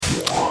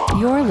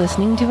You're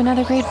listening to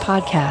another great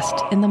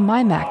podcast in the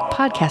MyMac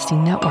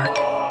Podcasting Network.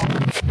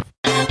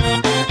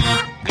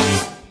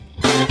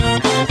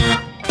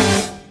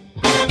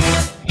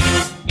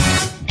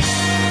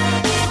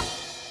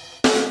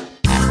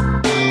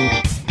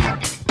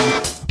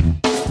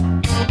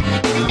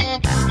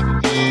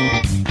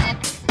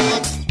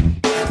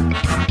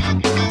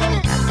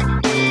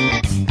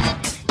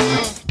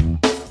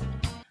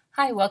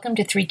 Hi, welcome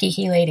to Three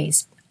Geeky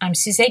Ladies. I'm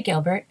Suzette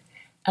Gilbert.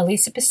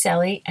 Elisa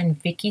Pacelli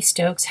and Vicky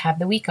Stokes have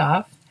the week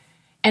off,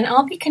 and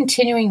I'll be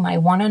continuing my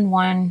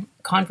one-on-one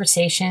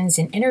conversations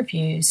and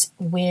interviews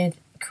with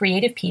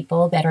creative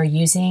people that are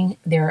using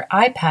their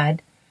iPad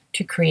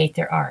to create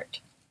their art.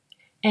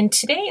 And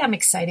today I'm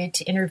excited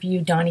to interview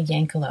Donnie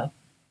Yankelo.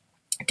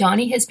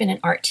 Donnie has been an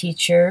art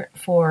teacher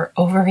for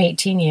over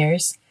 18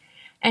 years,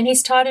 and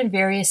he's taught in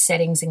various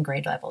settings and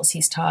grade levels.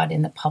 He's taught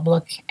in the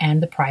public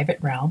and the private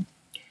realm.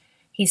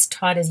 He's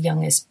taught as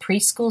young as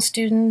preschool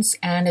students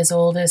and as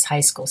old as high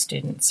school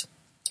students.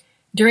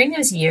 During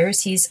those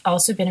years, he's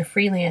also been a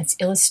freelance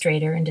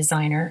illustrator and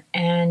designer,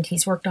 and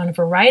he's worked on a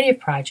variety of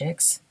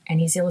projects, and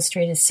he's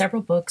illustrated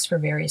several books for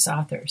various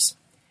authors.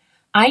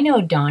 I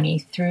know Donnie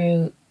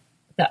through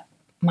the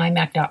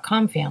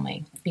MyMac.com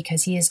family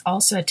because he is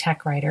also a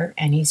tech writer,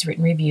 and he's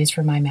written reviews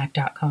for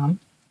MyMac.com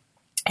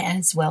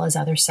as well as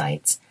other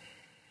sites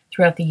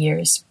throughout the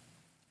years.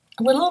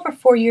 A little over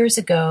 4 years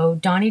ago,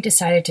 Donnie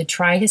decided to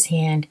try his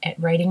hand at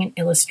writing and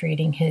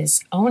illustrating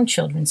his own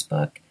children's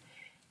book,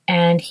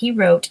 and he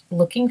wrote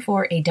Looking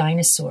for a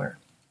Dinosaur.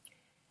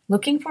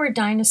 Looking for a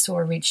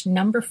Dinosaur reached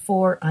number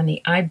 4 on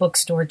the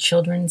iBookstore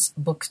children's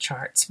book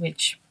charts,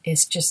 which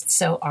is just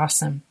so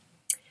awesome.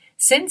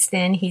 Since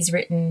then, he's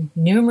written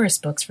numerous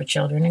books for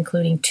children,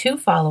 including 2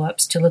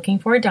 follow-ups to Looking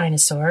for a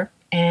Dinosaur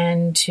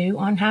and 2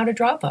 on how to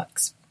draw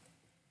books.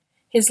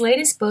 His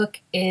latest book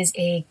is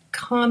a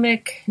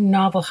comic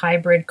novel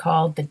hybrid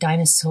called The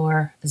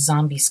Dinosaur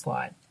Zombie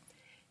Squad,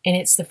 and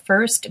it's the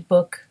first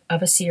book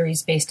of a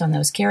series based on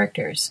those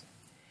characters.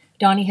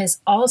 Donnie has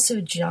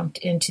also jumped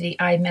into the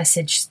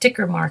iMessage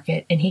sticker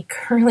market, and he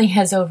currently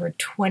has over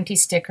 20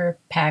 sticker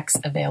packs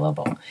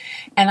available.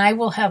 And I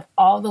will have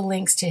all the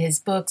links to his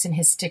books and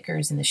his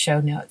stickers in the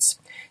show notes.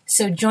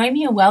 So join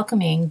me in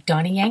welcoming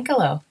Donnie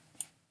Yankelo.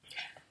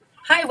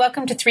 Hi,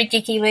 welcome to Three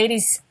Geeky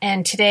Ladies,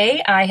 and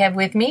today I have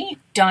with me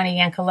Donnie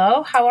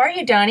Yankelo. How are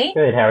you, Donnie?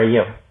 Good, how are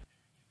you?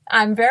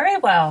 I'm very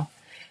well.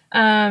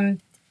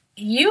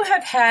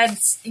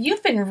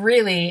 You've been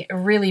really,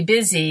 really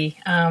busy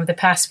the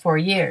past 4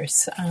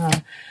 years.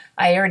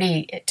 I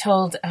already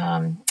told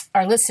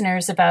our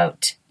listeners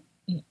about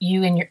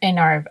you in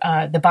our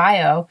the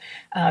bio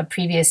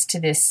previous to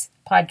this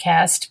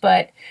podcast,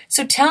 but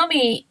so tell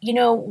me,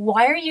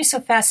 why are you so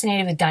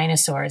fascinated with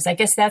dinosaurs? I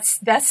guess that's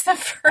the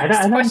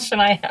first question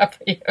I have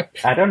for you.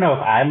 I don't know if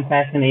I'm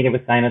fascinated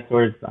with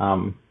dinosaurs.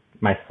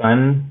 My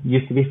son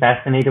used to be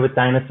fascinated with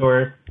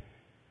dinosaurs,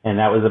 and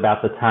that was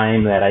about the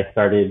time that I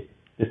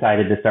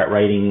decided to start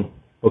writing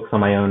books on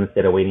my own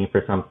instead of waiting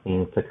for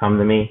something to come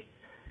to me.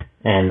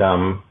 And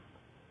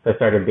so I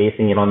started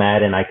basing it on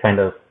that, and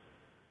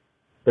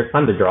they're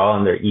fun to draw,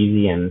 and they're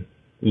easy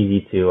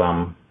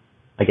to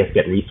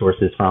get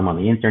resources from on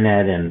the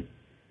internet, and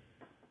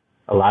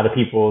a lot of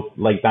people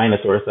like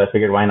dinosaurs, so I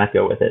figured why not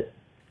go with it?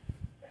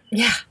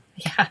 Yeah.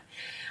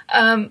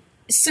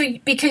 So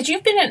because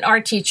you've been an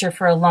art teacher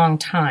for a long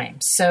time,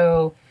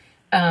 so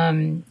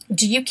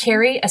do you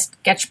carry a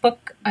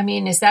sketchbook? I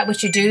mean, is that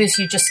what you do? Is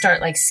you just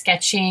start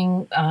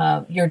sketching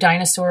your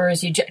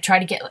dinosaurs? You try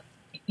to get,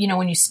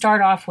 when you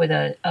start off with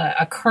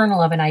a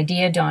kernel of an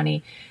idea,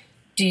 Donnie,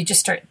 do you just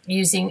start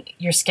using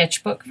your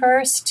sketchbook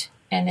first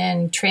and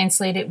then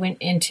translate it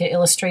into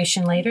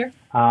illustration later?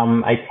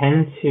 I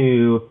tend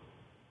to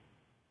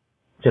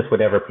just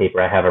whatever paper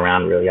I have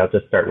around, really. I'll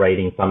just start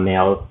writing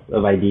thumbnails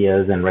of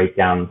ideas and write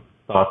down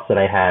thoughts that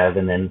I have,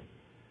 and then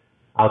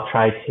I'll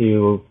try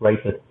to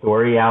write the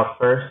story out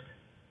first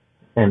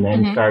and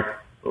then start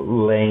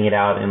laying it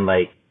out in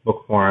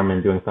book form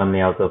and doing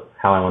thumbnails of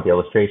how I want the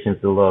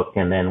illustrations to look.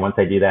 And then once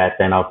I do that,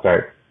 then I'll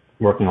start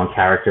working on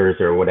characters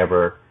or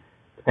whatever,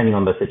 depending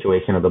on the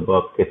situation of the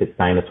book. If it's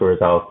dinosaurs,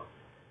 I'll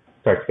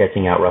start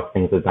sketching out rough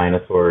things with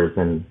dinosaurs,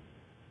 and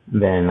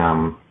then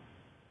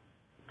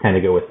kind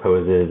of go with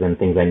poses and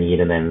things I need,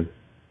 and then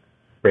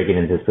break it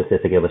into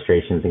specific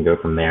illustrations and go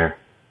from there.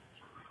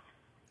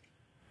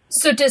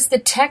 So does the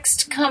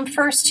text come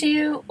first to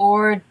you,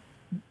 or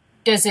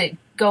does it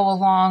go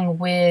along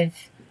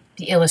with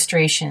the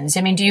illustrations?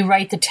 I mean, do you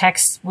write the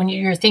text when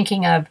you're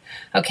thinking of,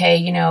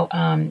 okay,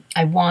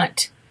 I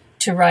want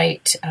to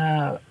write,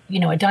 a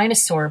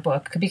dinosaur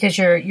book, because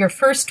your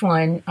first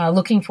one,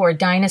 Looking for a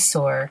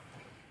Dinosaur,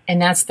 and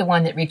that's the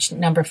one that reached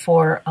number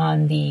 4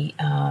 on the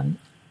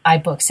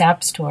iBooks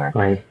App Store.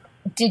 Right.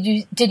 Did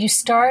you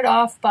start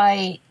off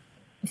by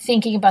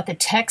thinking about the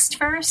text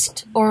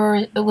first,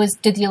 or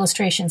did the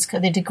illustrations,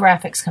 the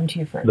graphics come to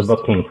you first? The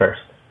book came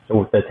first.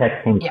 So the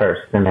text came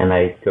first, and then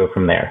I go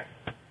from there.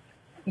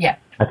 Yeah.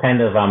 I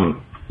kind of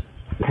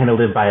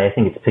live by, I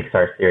think it's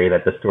Pixar's theory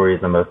that the story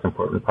is the most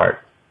important part,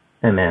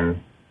 and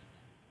then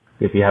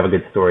if you have a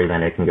good story,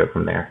 then it can go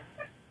from there.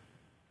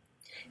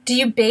 Do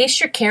you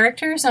base your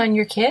characters on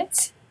your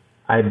kids?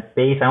 I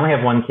only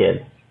have one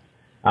kid.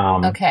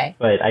 Okay.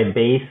 But I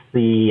base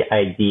the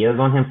ideas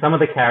on him. Some of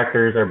the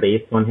characters are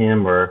based on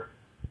him or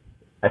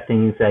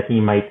things that he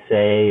might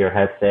say or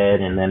has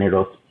said, and then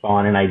it'll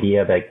spawn an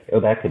idea like, oh,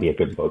 that could be a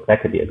good book.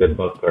 That could be a good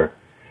book. Or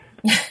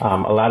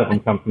a lot of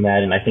them come from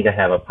that, and I think I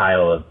have a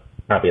pile of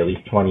probably at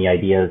least 20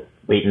 ideas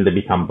waiting to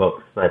become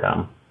books. But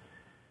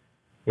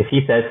if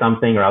he says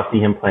something, or I'll see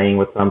him playing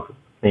with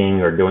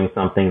something or doing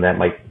something that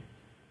might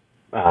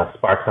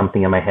spark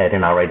something in my head,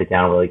 and I'll write it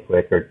down really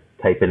quick or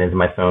type it into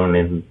my phone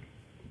and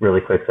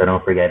really quick so I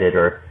don't forget it.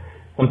 Or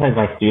sometimes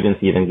my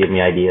students even give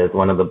me ideas.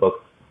 One of the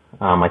books,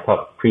 I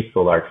taught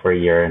preschool art for a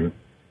year, and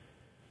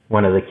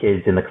one of the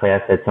kids in the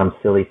class said some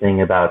silly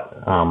thing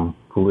about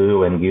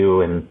glue and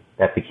goo, and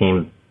that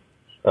became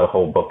a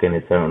whole book in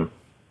its own.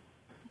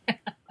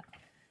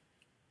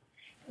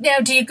 Now,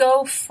 do you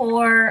go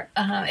for,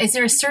 is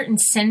there a certain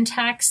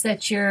syntax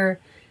that you're,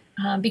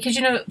 because,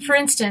 for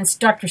instance,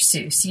 Dr.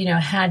 Seuss,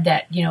 had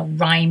that,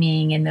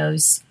 rhyming and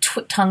those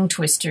tongue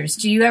twisters.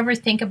 Do you ever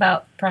think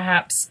about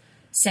perhaps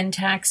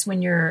syntax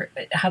when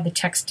how the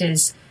text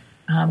is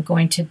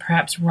going to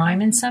perhaps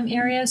rhyme in some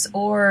areas,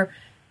 or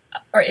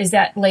is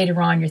that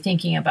later on you're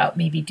thinking about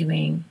maybe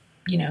doing,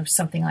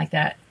 something like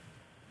that?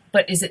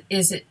 But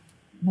is it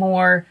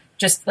more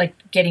just like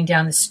getting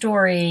down the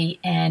story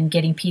and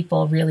getting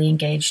people really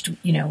engaged,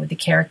 with the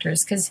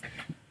characters? Because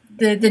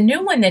the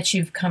new one that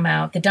you've come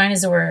out, the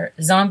Dinosaur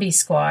Zombie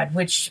Squad,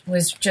 which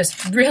was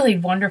just really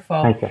wonderful.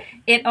 Okay.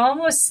 It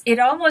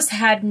almost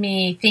had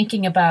me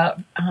thinking about,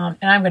 and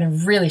I'm going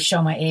to really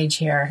show my age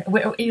here.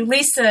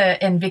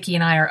 Lisa and Vicky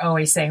and I are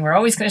always saying we're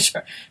always going to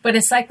show, but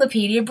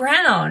Encyclopedia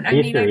Brown. I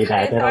mean,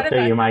 that'll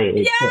show you my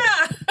age.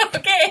 Yeah.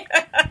 Okay.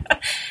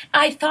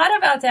 I thought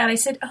about that. I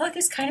said, oh,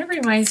 this kind of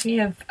reminds me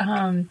of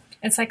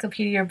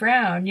Encyclopedia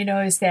Brown,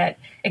 is that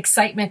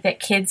excitement that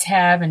kids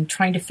have and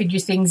trying to figure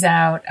things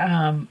out.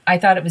 I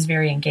thought it was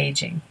very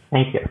engaging.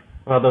 Thank you.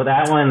 Although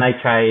that one I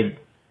tried,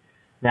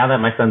 now that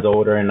my son's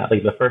older, and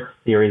like the first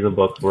series of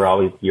books were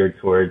always geared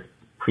towards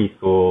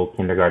preschool,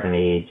 kindergarten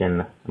age,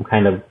 and I'm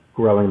kind of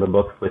growing the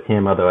books with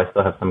him, although I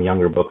still have some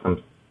younger books I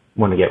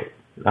want to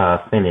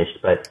get finished.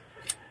 But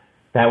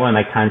that one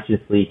I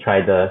consciously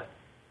tried to,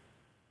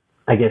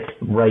 I guess,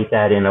 write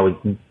that in a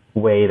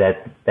way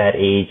that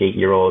age,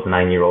 8-year-olds,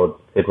 9-year-olds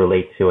could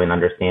relate to and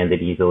understand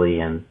it easily,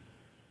 and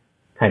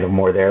kind of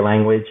more their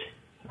language.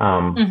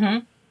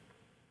 Mm-hmm.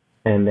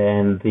 And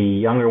then the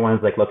younger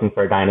ones, like Looking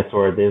for a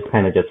Dinosaur, those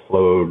kind of just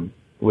flowed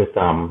with,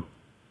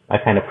 I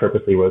kind of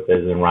purposely wrote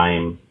those in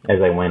rhyme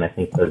as I went, I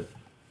think, because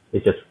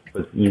it just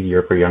was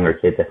easier for younger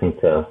kids, I think,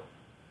 to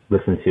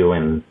listen to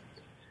and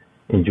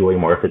enjoy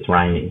more if it's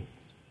rhyming.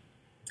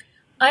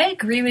 I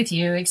agree with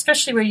you,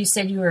 especially where you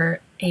said you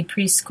were a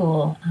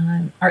preschool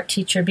art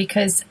teacher,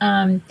 because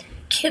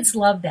kids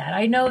love that.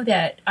 I know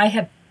that I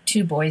have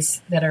 2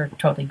 boys that are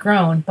totally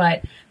grown,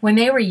 but when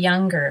they were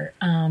younger,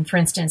 for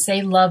instance,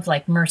 they loved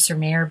like Mercer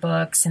Mayer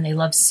books, and they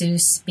loved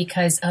Seuss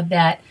because of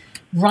that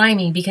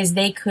rhyming, because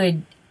they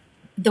could,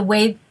 the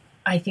way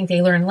I think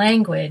they learn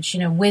language,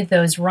 with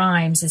those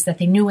rhymes, is that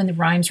they knew when the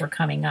rhymes were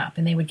coming up,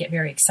 and they would get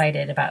very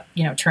excited about,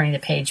 turning the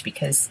page,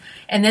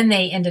 and then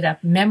they ended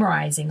up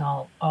memorizing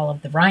all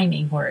of the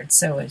rhyming words.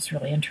 So it was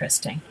really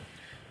interesting.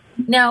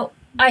 Now,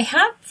 I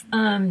have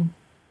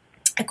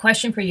a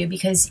question for you,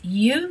 because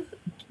you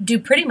do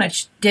pretty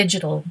much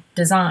digital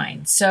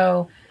design.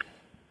 So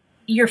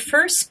your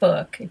first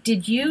book,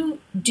 did you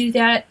do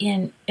that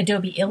in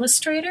Adobe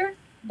Illustrator,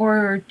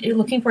 or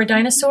Looking for a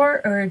Dinosaur,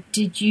 or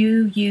did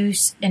you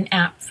use an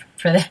app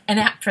for that?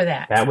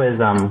 That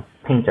was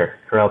Painter,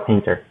 Corel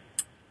Painter.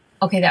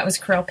 Okay, that was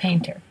Corel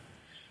Painter.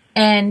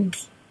 And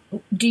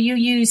do you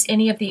use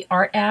any of the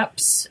art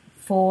apps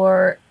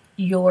for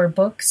your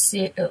books?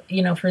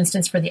 For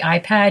instance, for the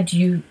iPad,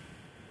 do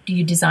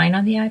you design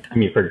on the iPad? I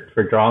mean,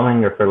 for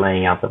drawing or for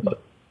laying out the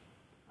book?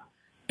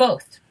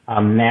 Both.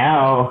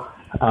 Now,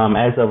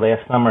 as of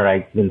last summer,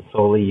 I've been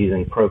solely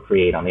using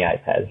Procreate on the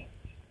iPad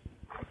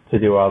to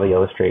do all the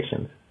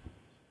illustrations.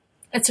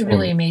 It's a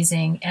really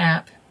amazing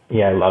app.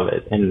 Yeah, I love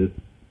it. And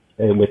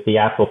with the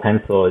Apple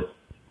Pencil,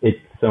 it's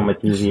so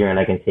much easier, and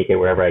I can take it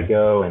wherever I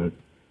go. And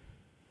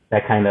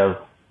that kind of,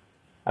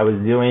 I was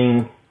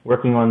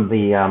working on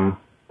the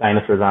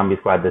Dinosaur Zombie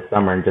Squad this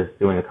summer, and just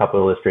doing a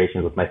couple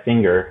illustrations with my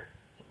finger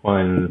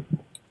on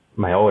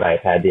my old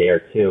iPad, the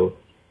Air 2.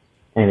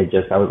 And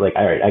I was like,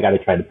 all right, I got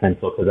to try the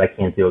pencil, because I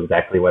can't do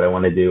exactly what I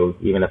want to do,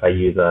 even if I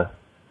use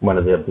one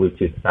of the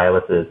Bluetooth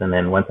styluses. And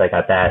then once I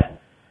got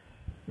that,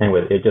 and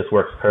it just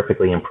works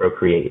perfectly in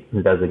Procreate.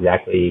 It does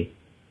exactly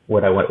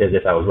what I want, as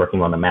if I was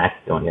working on the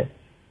Mac doing it.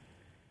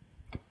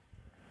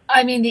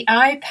 I mean, the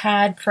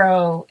iPad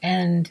Pro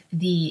and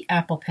the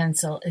Apple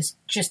Pencil is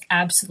just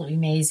absolutely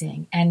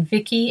amazing. And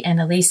Vicky and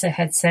Elisa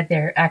had said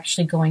they're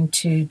actually going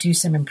to do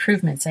some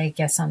improvements, I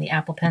guess, on the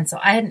Apple Pencil.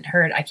 I hadn't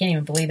heard. I can't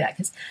even believe that,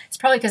 because it's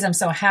probably because I'm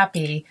so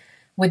happy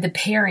with the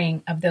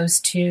pairing of those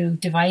 2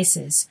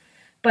 devices.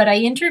 But I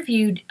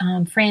interviewed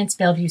France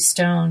Bellevue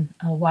Stone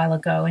a while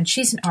ago, and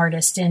she's an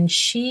artist, and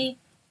she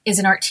is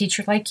an art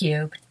teacher like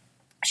you.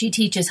 She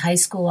teaches high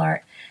school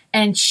art,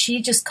 and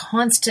she just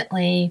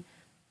constantly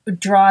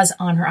draws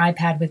on her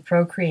iPad with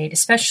Procreate,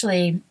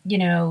 especially,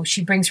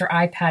 she brings her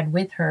iPad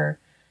with her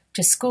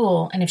to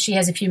school. And if she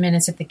has a few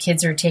minutes, if the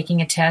kids are taking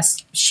a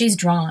test, she's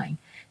drawing.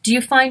 Do you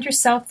find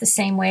yourself the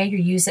same way? You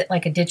use it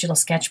like a digital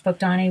sketchbook,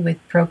 Donnie, with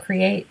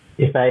Procreate?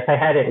 If I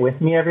had it with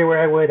me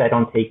everywhere, I would. I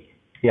don't take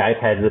the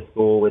iPad to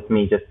school with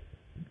me just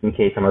in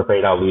case I'm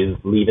afraid I'll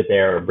leave it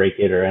there or break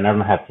it, and I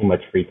don't have too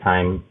much free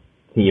time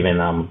to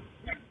even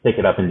pick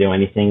it up and do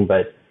anything.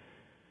 But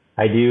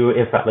I do,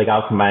 if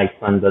my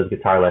son does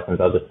guitar lessons,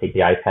 I'll just take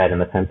the iPad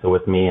and the pencil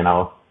with me, and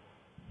I'll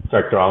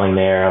start drawing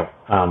there.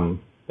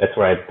 That's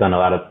where I've done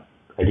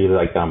I do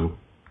the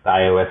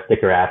iOS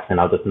sticker apps, and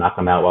I'll just knock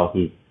them out while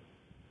he's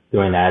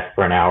doing that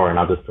for an hour, and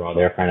I'll just draw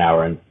there for an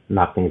hour and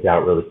knock things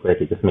out really quick.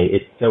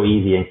 It's so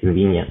easy and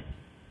convenient.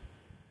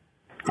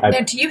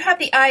 Now, do you have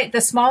the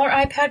smaller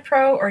iPad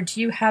Pro, or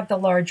do you have the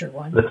larger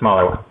one? The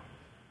smaller one.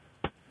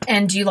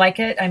 And do you like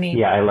it?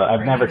 Yeah,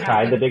 I've never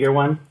tried the bigger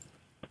one,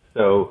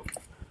 so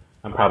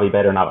I'm probably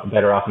better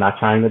off not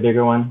trying the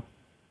bigger one.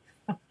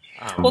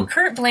 Well,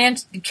 Kurt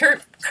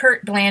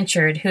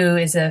Blanchard, who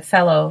is a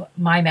fellow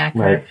MyMacker,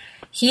 right.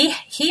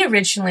 he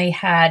originally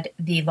had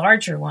the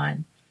larger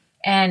one,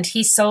 and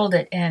he sold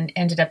it and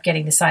ended up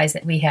getting the size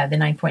that we have, the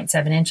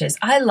 9.7 inches.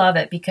 I love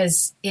it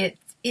because it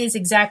is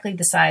exactly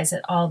the size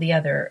that all the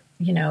other,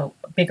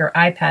 bigger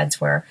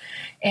iPads were.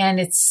 And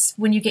it's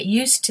when you get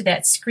used to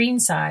that screen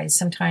size,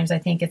 sometimes I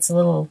think it's a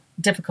little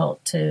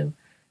difficult to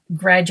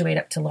graduate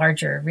up to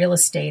larger real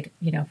estate,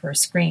 for a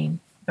screen.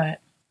 But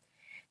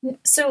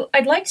so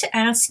I'd like to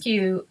ask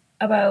you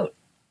about,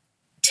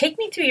 take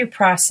me through your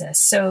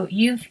process. So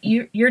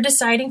you're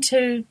deciding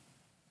to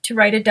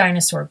write a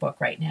dinosaur book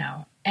right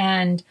now.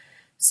 And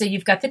so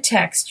you've got the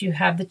text, you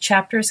have the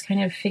chapters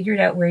kind of figured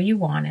out where you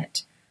want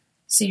it.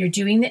 So you're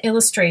doing the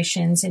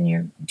illustrations and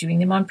you're doing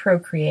them on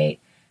Procreate.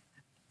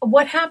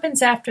 What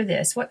happens after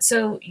this?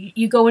 So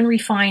you go and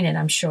refine it,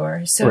 I'm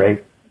sure. So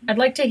right. I'd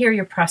like to hear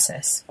your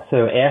process.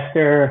 So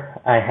after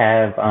I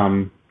have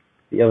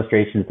the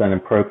illustrations done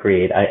in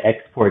Procreate, I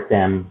export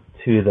them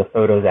to the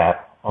Photos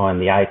app on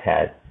the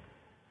iPad.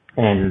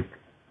 And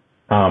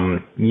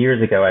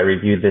years ago, I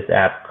reviewed this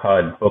app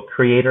called Book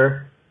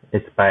Creator.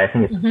 It's by, I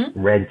think it's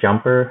Red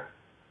Jumper,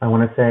 I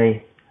want to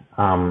say,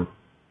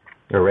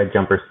 or Red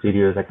Jumper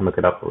Studios. I can look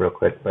it up real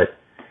quick. But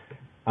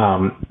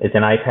it's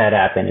an iPad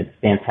app, and it's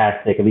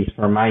fantastic, at least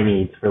for my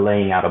needs, for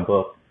laying out a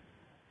book.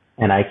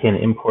 And I can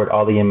import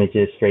all the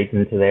images straight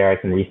into there. I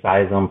can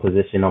resize them,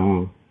 position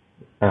them.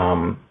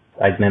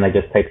 Then I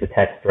just type the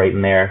text right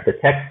in there. The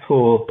text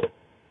tool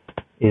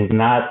is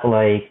not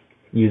like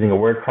using a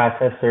word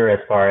processor, as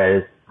far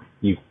as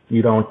you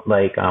don't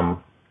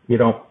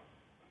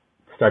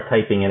start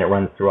typing and it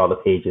runs through all the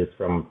pages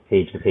from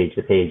page to page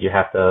to page. You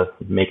have to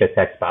make a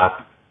text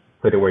box,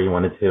 put it where you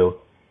want it to,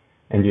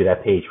 and do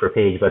that page for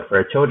page. But for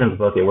a children's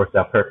book, it works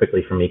out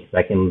perfectly for me because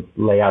I can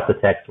lay out the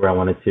text where I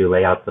want it to,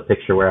 lay out the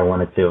picture where I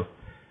want it to.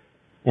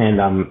 And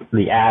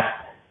the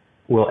app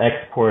will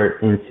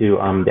export into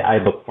the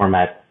iBook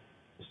format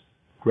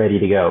ready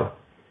to go.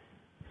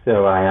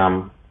 So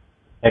I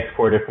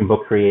export it from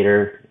Book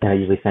Creator, and I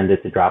usually send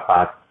it to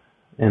Dropbox,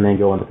 and then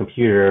go on the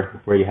computer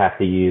where you have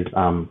to use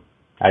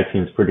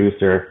iTunes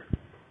Producer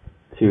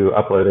to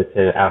upload it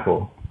to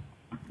Apple.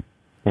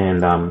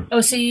 And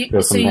so you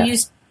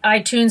use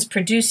iTunes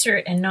Producer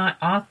and not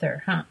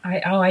Author, huh?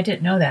 I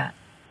didn't know that.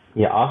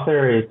 Yeah,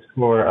 Author is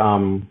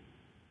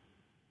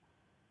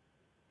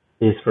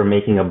for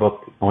making a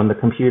book on the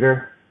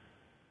computer.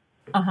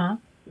 Uh-huh.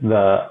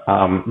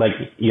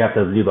 You have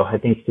to do I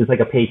think it's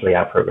like a page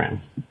layout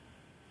program.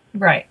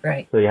 Right.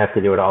 So you have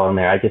to do it all in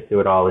there. I just do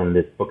it all in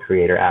this Book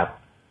Creator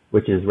app,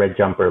 which is Red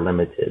Jumper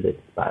Limited.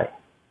 It's by.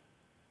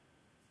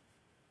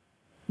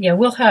 Yeah,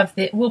 we'll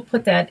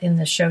put that in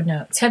the show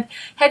notes.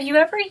 Have you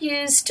ever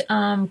used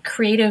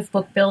Creative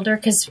Book Builder?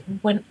 Because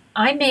when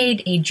I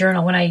made a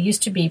journal, when I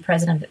used to be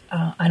president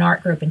of an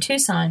art group in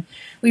Tucson,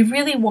 we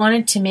really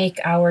wanted to make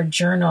our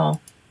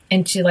journal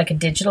into like a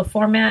digital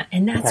format,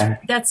 and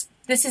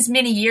this is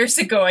many years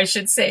ago, I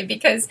should say,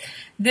 because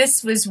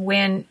this was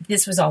when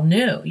this was all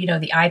new.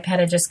 The iPad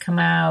had just come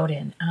out,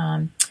 and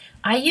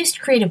I used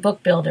Creative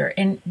Book Builder,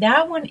 and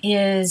that one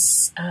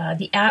is,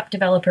 the app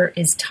developer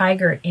is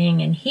Tiger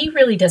Ng, and he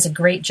really does a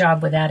great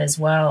job with that as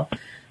well.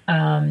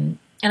 And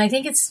I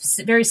think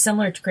it's very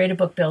similar to Creative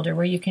Book Builder,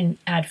 where you can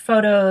add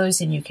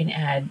photos and you can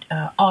add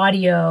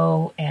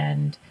audio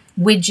and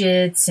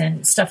widgets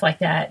and stuff like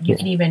that. You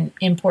can even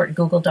import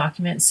Google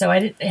documents. So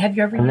have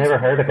you ever? I've never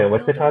heard of it.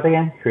 What's it called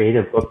again?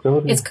 Creative Book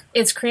Builder?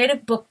 It's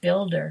Creative Book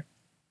Builder.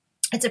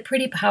 It's a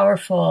pretty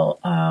powerful.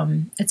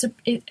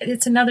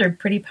 It's another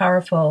pretty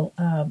powerful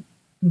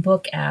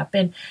book app,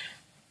 and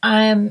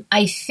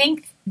I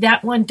think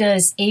that one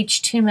does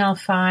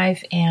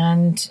HTML5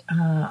 and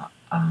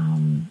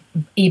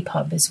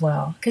EPUB as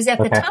well. Because at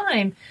the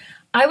time,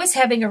 I was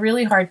having a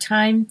really hard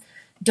time,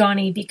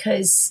 Donnie,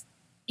 because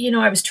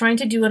I was trying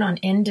to do it on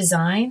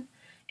InDesign,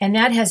 and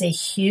that has a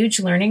huge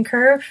learning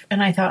curve.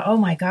 And I thought, oh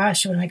my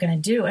gosh, what am I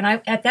going to do? And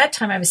at that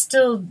time, I was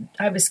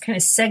kind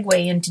of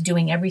segue into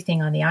doing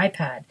everything on the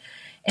iPad.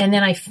 And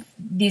then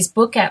these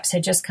book apps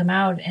had just come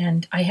out,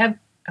 and I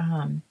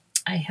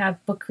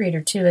have Book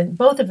Creator too. And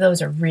both of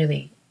those are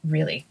really,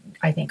 really,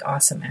 I think,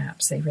 awesome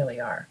apps. They really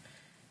are.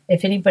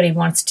 If anybody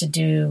wants to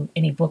do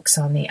any books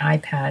on the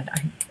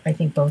iPad, I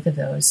think both of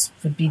those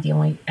would be the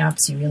only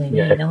apps you really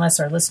need, unless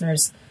our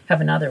listeners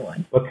have another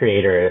one. Book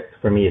Creator,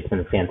 for me, it's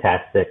been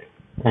fantastic.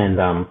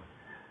 And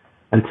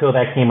until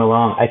that came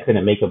along, I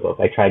couldn't make a book.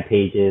 I tried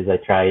Pages, I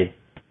tried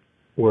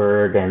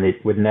Word, and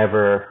it would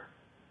never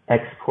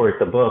export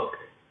the book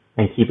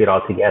and keep it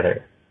all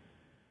together.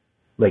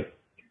 Like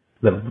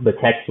the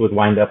text would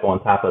wind up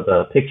on top of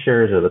the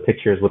pictures, or the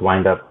pictures would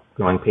wind up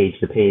going page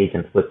to page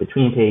and split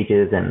between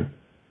pages. And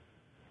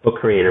Book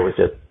Creator was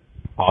just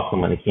awesome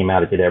when it came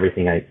out. It did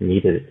everything I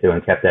needed it to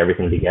and kept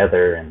everything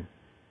together and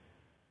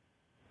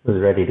was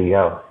ready to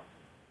go.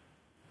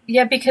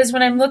 Yeah, because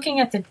when I'm looking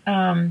at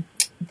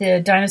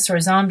the Dinosaur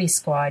Zombie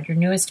Squad, your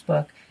newest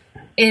book,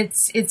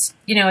 it's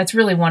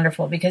really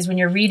wonderful, because when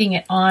you're reading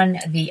it on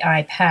the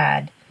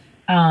iPad,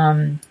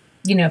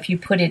 if you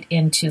put it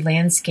into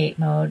landscape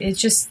mode, it's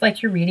just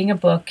like you're reading a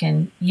book,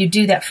 and you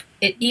do that.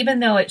 Even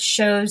though it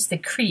shows the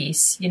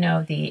crease,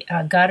 the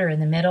gutter in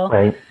the middle,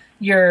 right.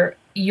 Your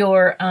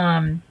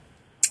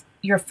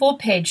full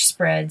page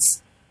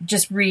spreads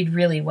just read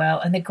really well,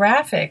 and the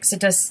graphics,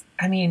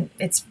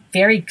 it's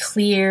very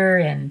clear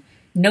and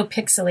no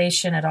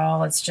pixelation at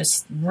all. It's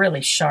just really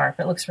sharp.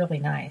 It looks really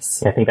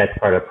nice. I think that's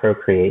part of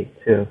Procreate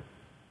too.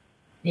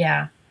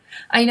 Yeah,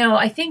 I know.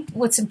 I think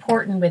what's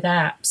important with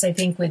apps, I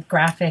think with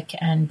graphic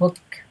and book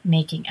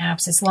making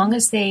apps, as long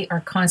as they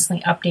are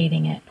constantly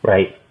updating it.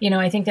 Right.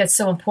 I think that's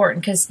so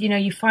important, because,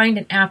 you find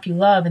an app you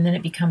love and then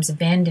it becomes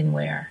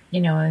abandonware,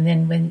 and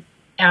then when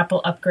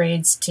Apple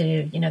upgrades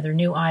to, their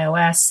new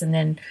iOS, and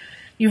then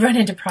you run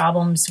into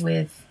problems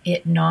with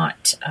it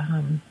not,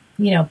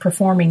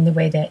 performing the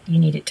way that you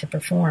need it to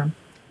perform.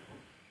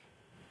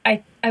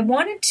 I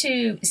wanted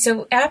to,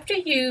 so after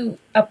you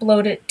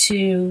upload it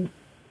to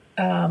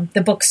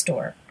the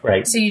bookstore,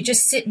 right? So you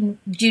just sit and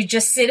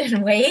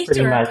wait,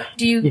 Pretty or much.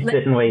 do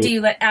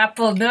you let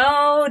Apple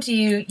know? Do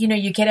you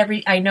you get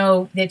I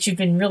know that you've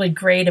been really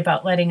great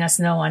about letting us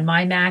know on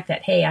my Mac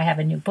that, hey, I have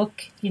a new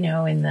book,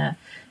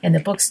 in the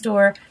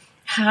bookstore.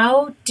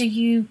 How do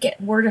you get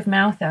word of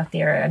mouth out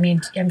there? I mean,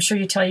 I'm sure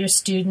you tell your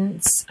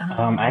students.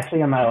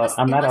 Actually, I'm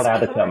not allowed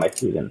to tell my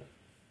students.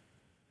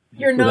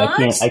 You're not?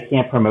 I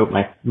can't promote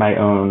my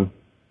own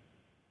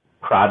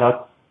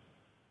product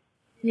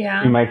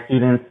to my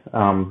students.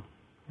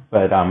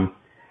 But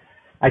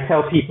I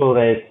tell people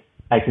that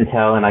I can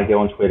tell, and I go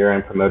on Twitter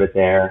and promote it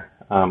there.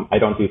 I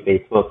don't do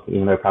Facebook,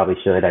 even though I probably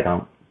should. I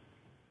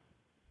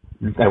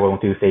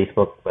won't do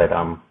Facebook, but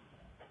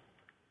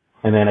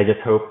and then I just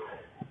hope,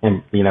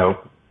 and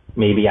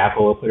maybe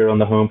Apple will put it on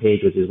the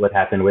homepage, which is what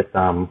happened with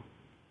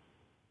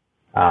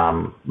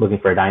Looking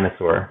for a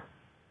Dinosaur.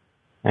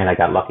 And I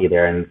got lucky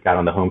there and got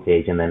on the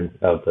homepage, and then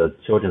of the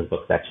children's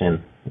book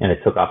section, and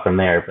it took off from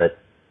there. But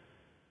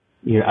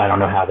I don't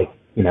know how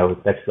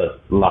that's the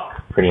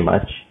luck, pretty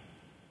much.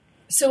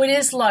 So it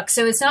is luck.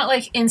 So it's not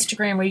like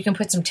Instagram where you can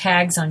put some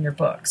tags on your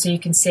book. So you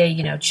can say,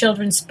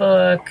 children's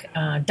book,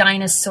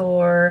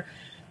 dinosaur,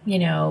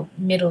 middle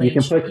age.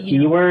 You can put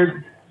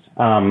keywords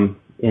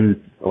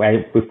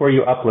before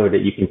you upload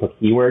it. You can put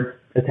keywords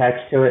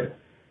attached to it,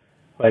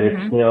 but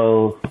it's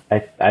still,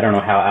 I don't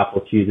know how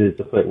Apple chooses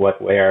to put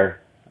what where.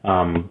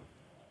 But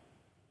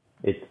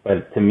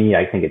to me,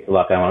 I think it's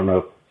luck. I don't know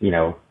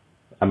if,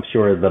 I'm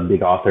sure the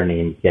big author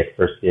names get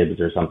first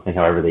dibs or something,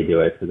 however they do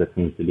it, because it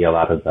seems to be a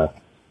lot of the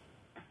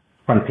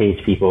front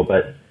page people,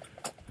 but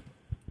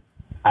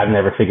I've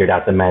never figured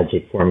out the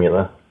magic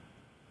formula.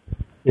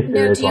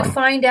 Now, do you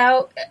find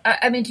out,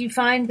 do you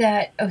find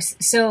that,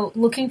 so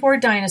Looking for a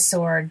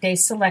Dinosaur, they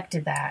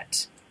selected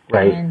that.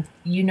 Right. And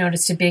you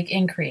noticed a big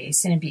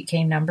increase, and it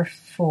became number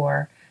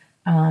 4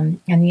 in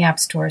the App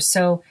Store.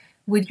 So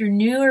with your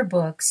newer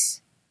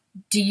books,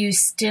 do you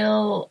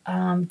still,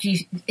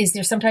 is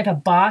there some type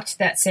of bot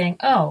that's saying,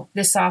 oh,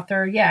 this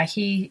author,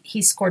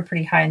 he scored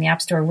pretty high in the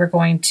App Store, we're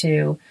going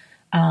to,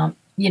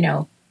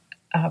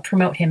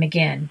 promote him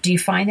again? Do you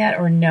find that,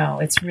 or no?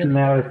 It's really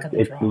luck of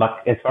the draw.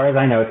 Luck. As far as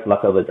I know, it's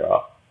luck of the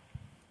draw.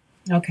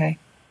 Okay.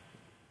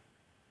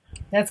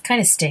 That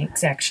kind of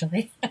stinks,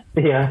 actually.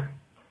 Yeah.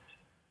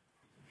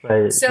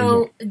 But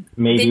so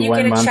maybe then you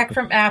get a month, check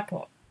from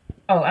Apple.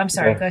 Oh, I'm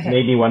sorry. Go ahead.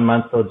 Maybe 1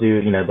 month they'll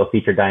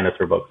feature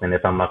dinosaur books, and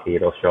if I'm lucky,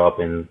 it'll show up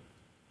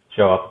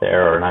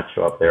there, or not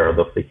show up there, or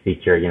they'll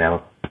feature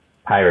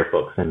pirate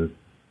books, and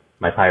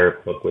my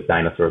pirate book with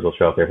dinosaurs will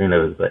show up there. Who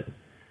knows? But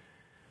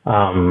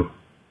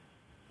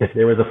if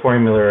there was a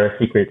formula or a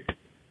secret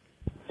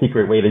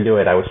way to do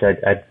it,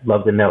 I'd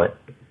love to know it.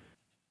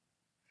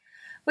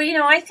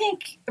 Well, I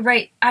think,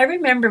 right, I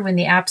remember when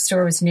the App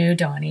Store was new,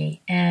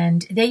 Donnie,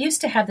 and they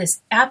used to have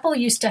Apple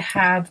used to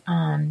have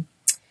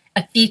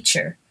a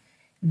feature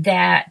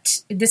that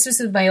this was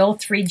with my old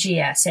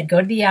 3GS. I'd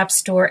go to the App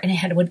Store and it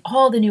had with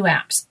all the new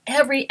apps,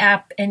 every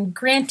app. And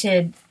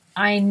granted,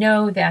 I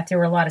know that there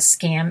were a lot of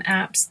scam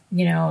apps,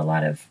 a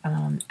lot of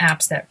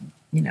apps that,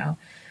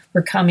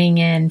 were coming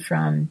in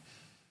from,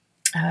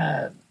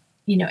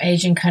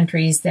 Asian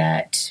countries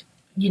that,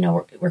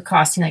 were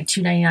costing like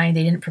 $2.99.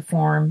 They didn't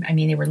perform. I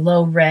mean, they were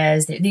low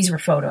res. These were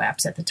photo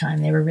apps at the time.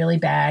 They were really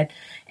bad.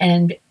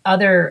 And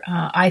other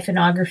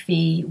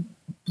iPhoneography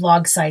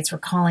blog sites were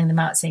calling them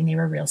out, saying they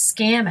were real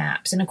scam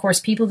apps. And of course,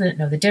 people didn't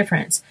know the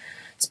difference.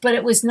 But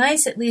it was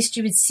nice. At least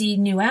you would see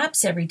new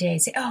apps every day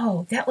and say,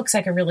 oh, that looks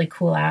like a really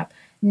cool app.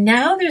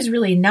 Now there's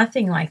really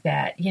nothing like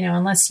that,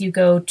 unless you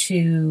go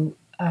to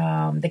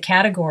the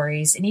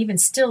categories. And even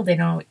still, they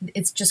don't,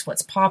 it's just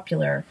what's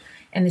popular.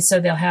 And so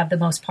they'll have the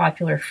most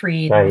popular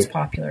free, the most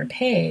popular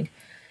paid.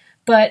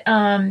 But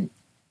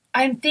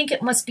I think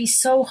it must be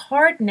so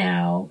hard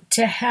now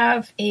to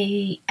have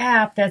a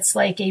app that's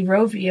like a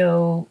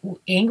Rovio,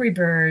 Angry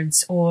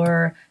Birds,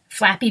 or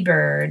Flappy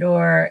Bird,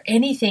 or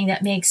anything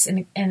that makes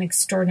an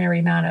extraordinary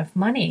amount of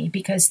money,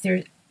 because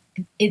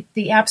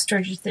the App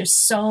Store, there's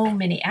so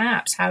many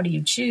apps. How do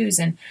you choose,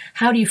 and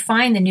how do you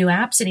find the new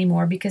apps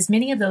anymore? Because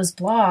many of those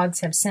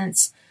blogs have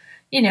since,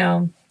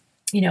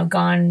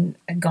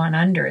 gone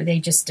under. They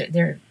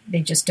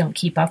just don't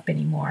keep up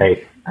anymore.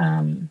 Right.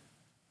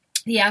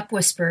 The App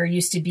Whisperer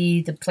used to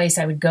be the place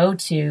I would go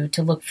to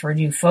look for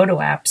new photo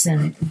apps,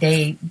 and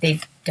they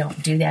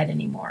don't do that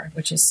anymore,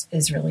 which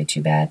is really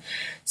too bad.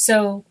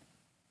 So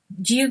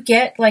do you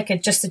get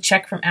just a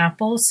check from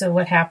Apple? So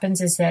what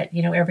happens is that,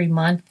 every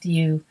month do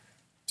you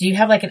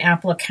have like an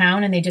Apple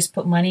account and they just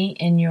put money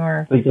in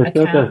your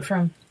account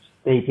from?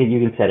 You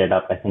can set it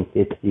up. I think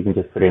you can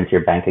just put it into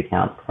your bank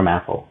account from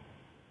Apple.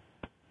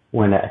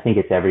 When I think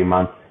it's every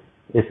month.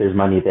 If there's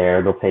money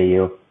there, they'll pay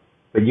you.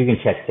 But you can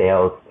check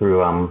sales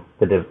through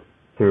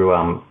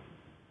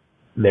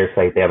their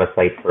site. They have a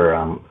site for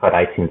called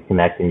iTunes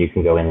Connect, and you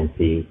can go in and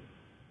see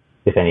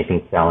if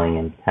anything's selling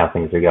and how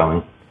things are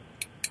going.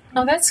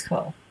 Oh, that's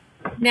cool.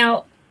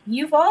 Now,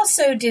 you've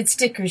also did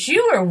stickers.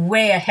 You were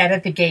way ahead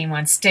of the game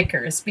on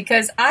stickers,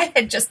 because I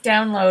had just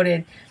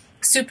downloaded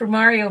Super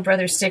Mario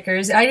Brothers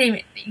stickers. I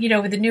didn't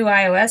even, with the new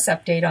iOS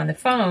update on the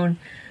phone,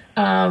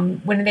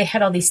 when they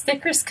had all these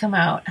stickers come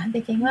out, I'm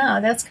thinking, wow,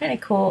 that's kind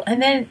of cool.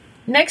 And then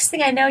next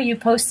thing I know, you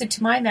posted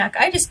to my Mac,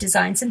 I just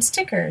designed some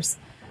stickers.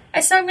 I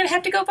said, I'm going to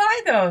have to go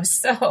buy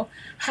those. So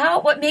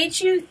what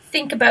made you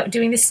think about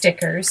doing the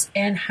stickers,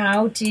 and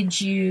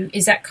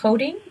is that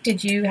coding?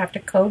 Did you have to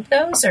code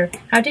those, or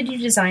how did you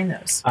design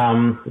those?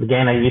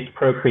 Again, I used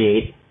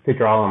Procreate to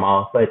draw them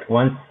all. But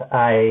when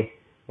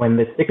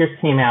the stickers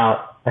came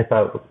out, I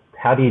thought,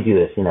 how do you do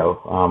this?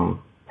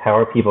 How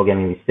are people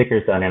getting these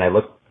stickers done? And I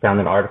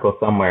found an article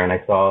somewhere, and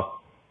I saw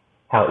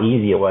how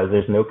easy it was.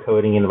 There's no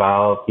coding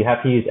involved. You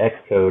have to use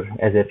Xcode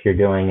as if you're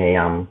doing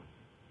a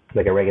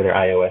regular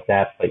iOS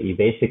app, but you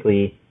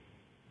basically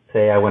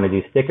say, I want to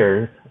do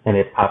stickers, and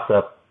it pops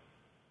up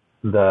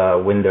the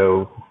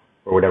window,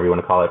 or whatever you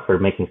want to call it, for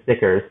making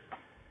stickers.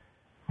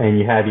 And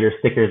you have your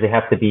stickers. They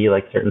have to be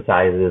like certain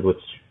sizes,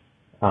 which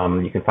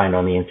you can find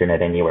on the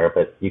internet anywhere,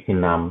 but you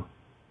can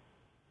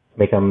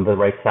make them the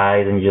right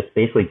size, and you just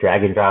basically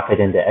drag and drop it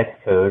into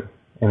Xcode,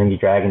 and then you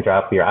drag and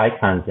drop your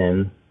icons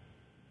in,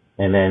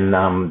 and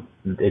then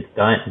it's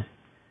done.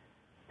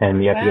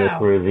 And you have to go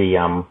through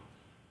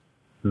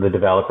the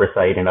developer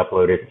site and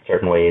upload it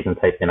certain ways and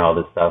type in all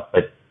this stuff.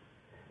 But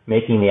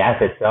making the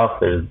app itself,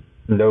 there's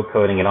no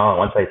coding at all.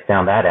 Once I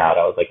found that out,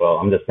 I was like, well,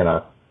 I'm just going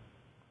to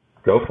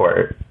go for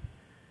it.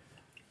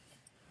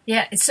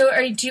 Yeah. So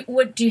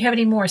do you have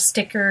any more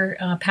sticker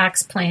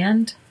packs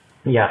planned?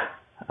 Yeah.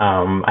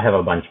 I have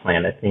a bunch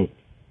planned. I think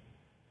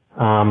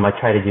I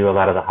try to do a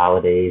lot of the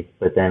holidays,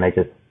 but then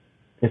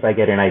if I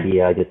get an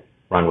idea, I just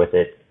run with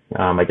it.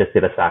 I just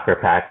did a soccer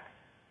pack,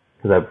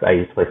 because I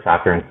used to play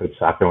soccer and coach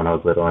soccer when I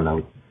was little, and I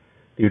was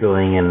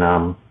doodling, and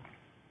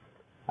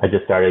I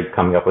just started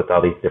coming up with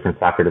all these different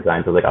soccer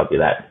designs. I was like, I'll do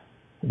that.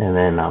 And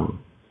then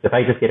if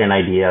I just get an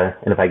idea,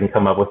 and if I can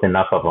come up with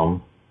enough of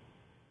them,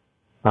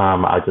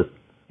 I'll just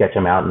sketch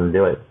them out and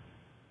do it.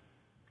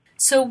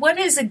 So what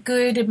is a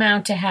good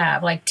amount to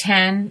have? Like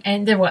 10?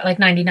 And they're what, like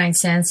 99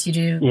 cents you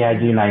do? Yeah, I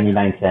do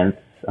 99 cents.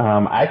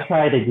 I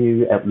try to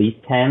do at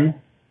least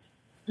 10.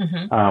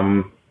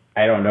 Mm-hmm.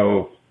 I don't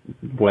know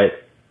what,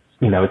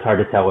 it's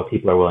hard to tell what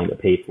people are willing to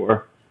pay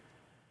for.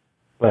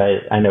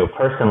 But I know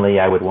personally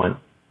I would want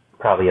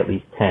probably at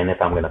least 10 if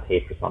I'm going to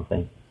pay for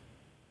something.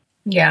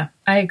 Yeah,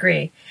 I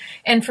agree.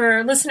 And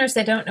for listeners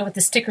that don't know what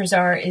the stickers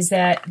are, is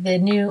that the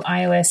new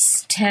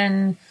iOS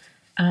 10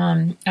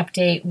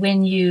 update,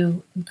 when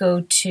you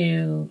go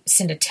to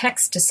send a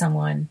text to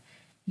someone,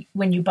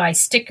 when you buy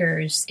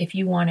stickers, if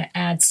you want to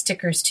add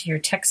stickers to your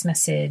text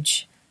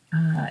message,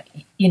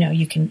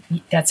 you can,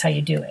 that's how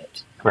you do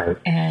it. Right.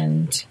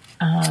 And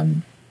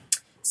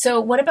so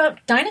what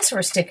about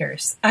dinosaur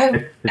stickers?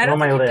 It's on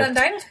my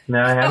list.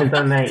 No, I haven't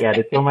done that yet.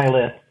 It's on my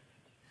list.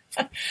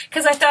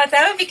 Because I thought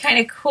that would be kind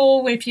of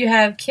cool if you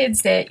have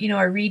kids that,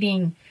 are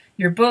reading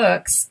your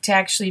books to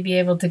actually be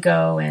able to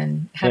go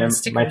and have the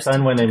stickers. My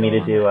son wanted me to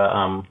do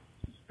a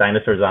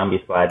dinosaur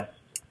zombie squad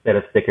set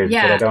of stickers,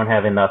 but I don't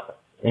have enough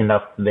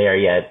there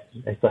yet.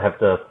 I still have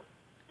to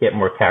get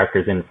more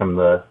characters in from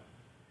the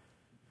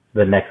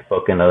next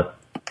book, and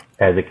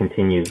as it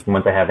continues.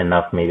 Once I have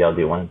enough, maybe I'll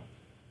do one.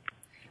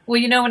 Well,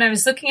 when I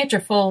was looking at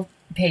your full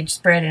page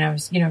spread and I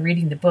was,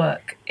 reading the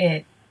book,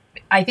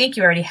 I think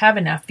you already have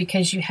enough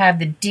because you have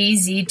the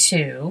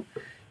DZ2,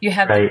 you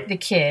have the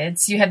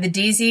kids, you have the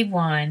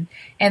DZ1,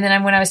 and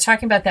then when I was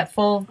talking about that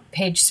full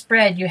page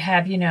spread, you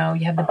have, you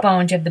have the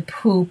bones, you have the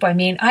poop. I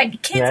mean,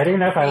 kids. I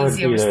didn't know if I would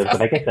do those,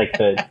 but I guess I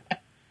could.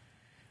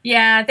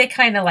 Yeah, they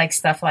kind of like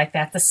stuff like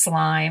that. The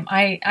slime.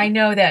 I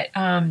know that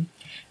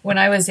when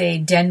I was a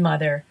den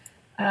mother,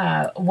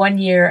 one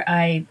year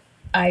I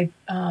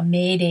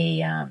made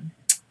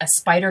a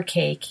spider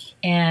cake,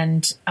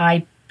 and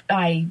I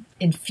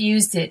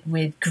infused it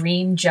with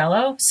green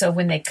Jello. So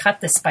when they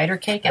cut the spider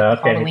cake at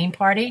the Halloween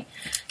party,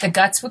 the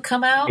guts would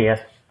come out.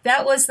 Yeah.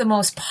 That was the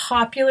most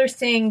popular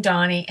thing,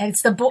 Donnie. And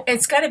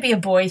it's got to be a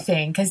boy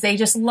thing because they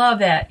just love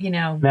that,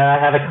 No, I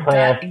have a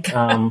class,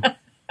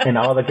 and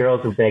all the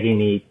girls were begging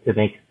me to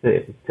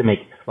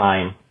make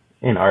slime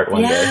in art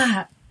one day.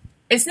 Yeah.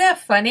 Isn't that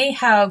funny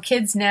how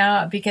kids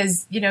now,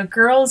 because,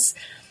 girls,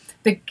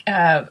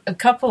 a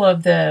couple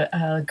of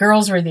the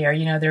girls were there,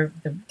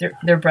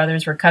 their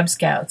brothers were Cub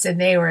Scouts,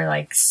 and they were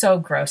like so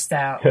grossed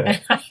out. And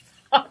I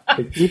thought,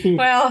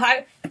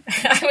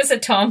 I was a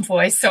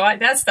tomboy, so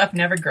that stuff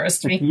never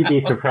grossed me out. You'd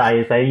be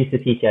surprised. I used to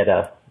teach at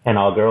an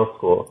all-girls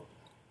school,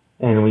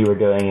 and we were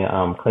doing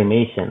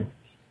claymation,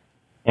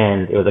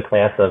 and it was a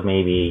class of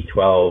maybe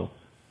 12,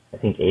 I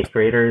think 8th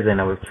graders, and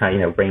I was trying,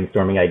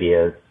 brainstorming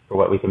ideas for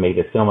what we could make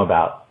this film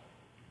about.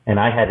 And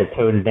I had to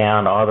tone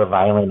down all the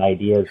violent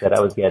ideas that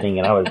I was getting,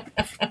 and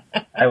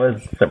I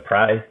was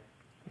surprised.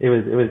 It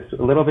was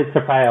a little bit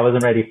surprised. I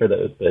wasn't ready for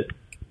those, but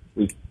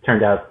we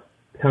toned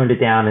it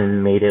down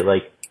and made it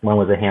like one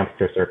was a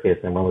hamster circus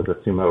and one was a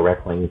sumo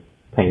wrestling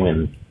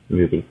penguin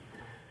movie.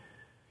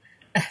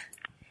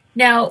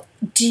 Now,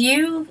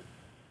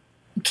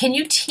 can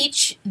you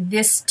teach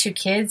this to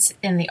kids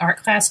in the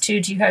art class too?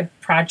 Do you have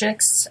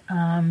projects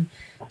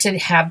to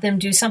have them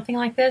do something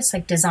like this,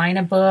 like design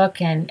a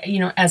book and,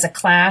 as a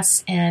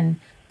class and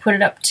put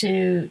it up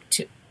to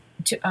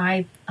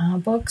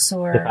iBooks?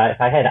 Or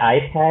if I had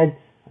iPads,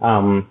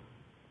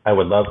 I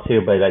would love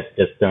to, but I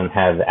just don't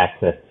have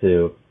access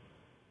to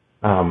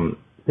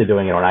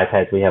doing it on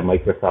iPads. We have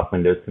Microsoft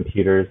Windows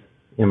computers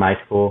in my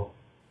school,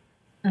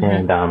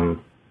 and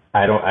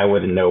I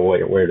wouldn't know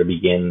where to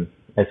begin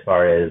as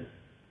far as,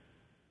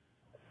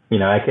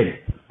 I could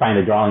find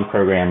a drawing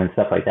program and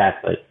stuff like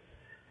that, but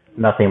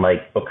nothing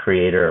like Book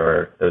Creator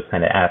or those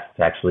kind of apps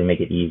to actually make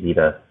it easy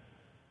to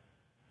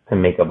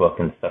make a book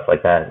and stuff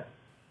like that.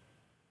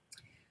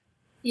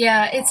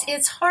 Yeah,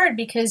 it's hard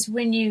because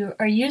when you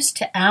are used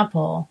to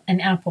Apple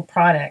and Apple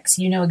products,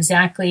 you know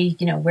exactly,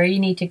 where you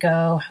need to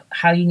go,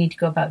 how you need to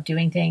go about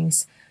doing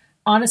things.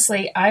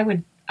 Honestly, I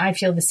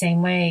feel the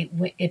same way.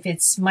 If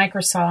it's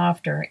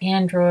Microsoft or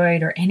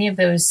Android or any of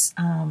those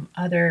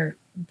other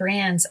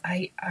brands,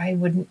 I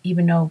wouldn't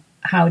even know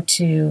how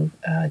to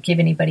give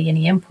anybody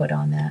any input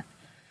on that.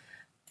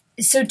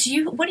 So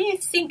what do you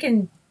think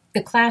in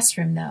the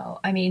classroom though?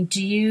 I mean,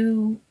 do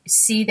you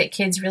see that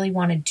kids really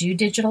want to do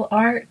digital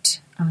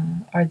art?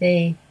 Are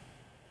they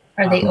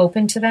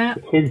open to that?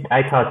 Kids,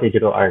 I taught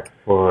digital art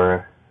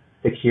for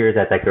 6 years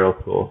at that girls'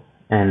 school,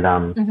 and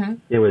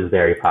it was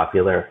very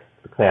popular.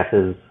 The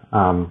classes,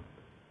 but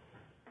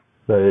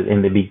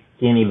in the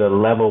beginning, the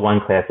level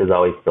 1 classes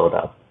always filled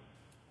up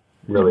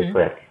really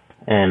quick,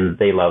 and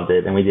they loved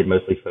it. And we did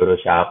mostly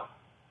Photoshop,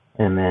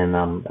 and then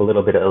a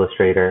little bit of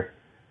Illustrator,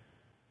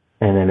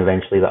 and then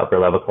eventually the upper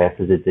level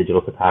classes did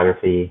digital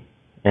photography,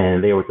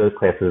 and those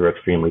classes were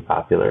extremely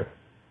popular.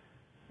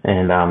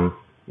 And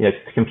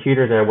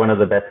computers are one of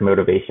the best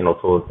motivational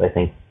tools I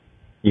think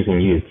you can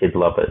use. Kids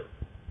love it.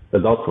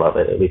 Adults love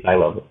it. At least I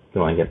love it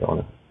when I get on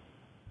it.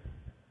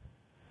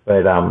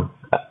 But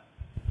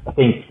I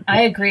think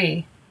I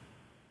agree.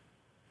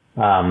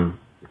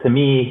 To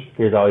me,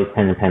 there's always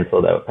pen and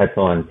pencil, though.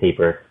 Pencil and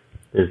paper.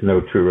 There's no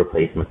true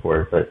replacement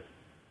for it, but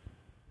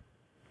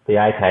the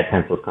iPad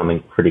pencil is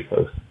coming pretty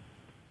close.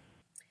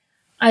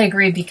 I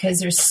agree because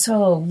there's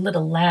so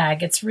little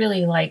lag. It's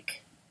really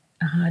like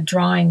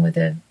drawing with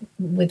a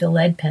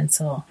lead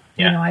pencil.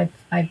 Yeah.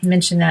 I've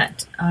mentioned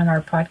that on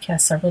our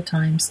podcast several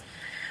times.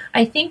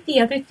 I think the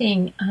other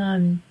thing,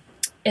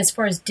 as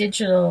far as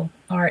digital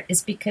art,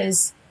 is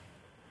because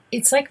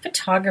it's like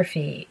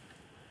photography.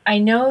 I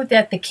know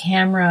that the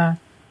camera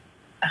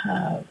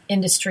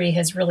industry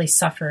has really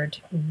suffered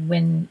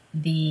when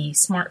the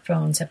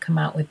smartphones have come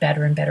out with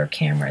better and better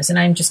cameras. And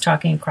I'm just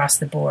talking across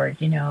the board,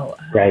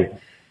 Right.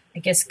 I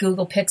guess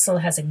Google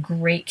Pixel has a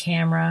great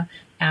camera.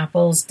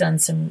 Apple's done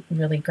some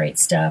really great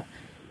stuff,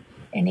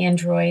 and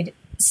Android.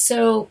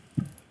 So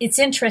it's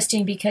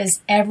interesting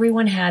because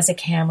everyone has a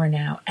camera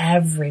now.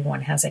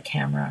 Everyone has a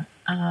camera.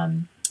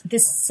 The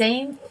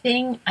same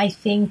thing, I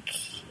think,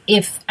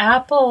 if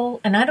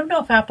Apple, and I don't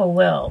know if Apple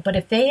will, but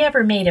if they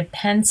ever made a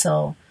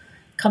pencil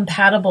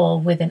compatible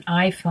with an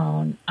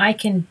iPhone, I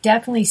can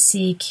definitely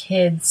see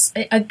kids.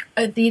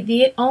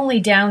 The only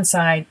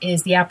downside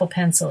is the Apple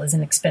Pencil is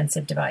an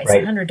expensive device.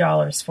 Right.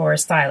 $100 for a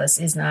stylus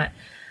is not.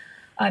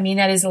 I mean,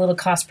 that is a little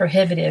cost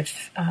prohibitive.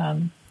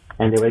 And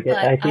they would get,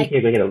 I think they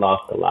would get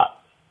lost a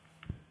lot.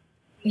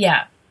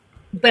 Yeah,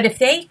 but if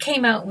they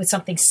came out with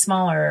something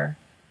smaller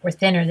or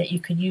thinner that you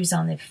could use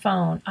on the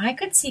phone, I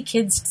could see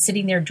kids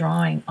sitting there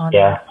drawing on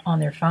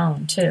their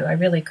phone too. I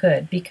really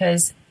could,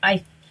 because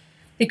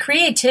the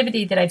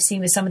creativity that I've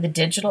seen with some of the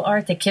digital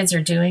art that kids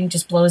are doing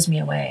just blows me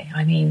away.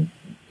 I mean,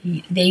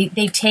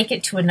 they take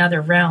it to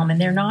another realm,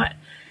 and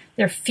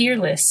they're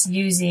fearless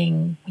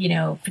using,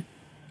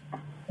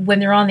 when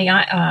they're on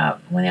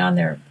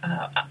their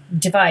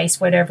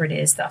device, whatever it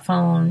is, the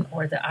phone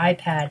or the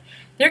iPad,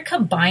 they're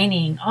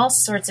combining all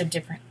sorts of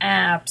different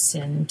apps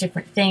and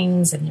different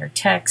things in their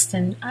text,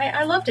 and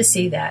I love to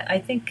see that. I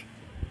think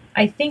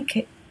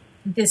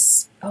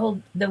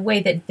the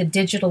way that the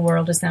digital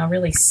world is now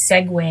really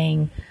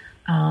segueing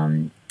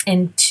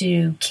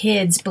into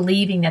kids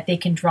believing that they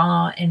can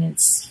draw, and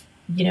it's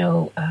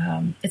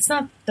it's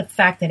not the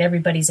fact that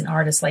everybody's an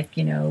artist. Like,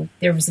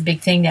 there was a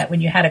big thing that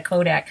when you had a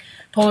Kodak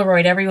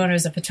Polaroid, everyone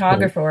was a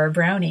photographer or a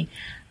brownie.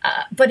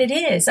 But it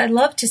is. I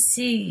love to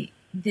see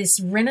this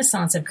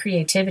renaissance of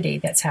creativity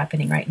that's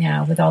happening right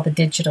now with all the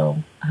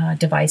digital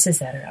devices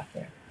that are out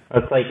there.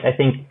 It's like,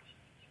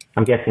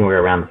 I'm guessing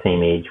we're around the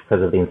same age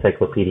because of the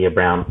Encyclopedia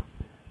Brown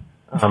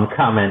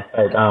comment.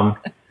 But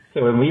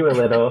so when we were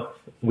little,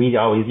 we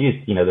always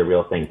used, the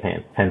real thing,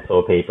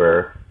 pencil,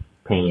 paper,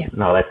 paint,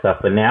 and all that stuff.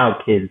 But now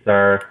kids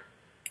are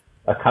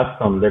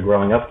accustomed; they're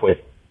growing up with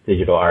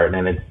digital art,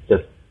 and it's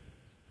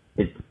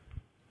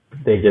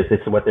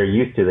what they're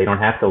used to. They don't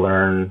have to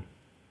learn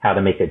how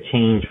to make a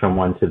change from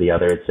one to the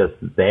other. It's just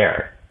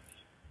there.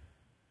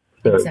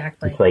 So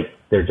exactly. It's like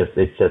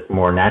it's just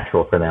more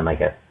natural for them, I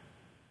guess.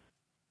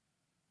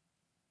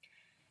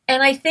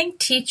 And I think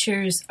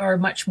teachers are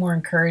much more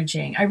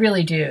encouraging. I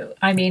really do.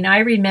 I mean, I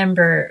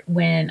remember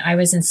when I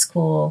was in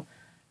school,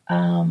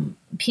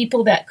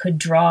 people that could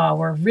draw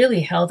were really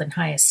held in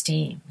high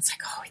esteem. It's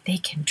like, oh, they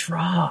can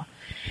draw,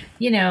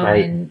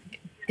 right. And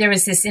there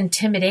was this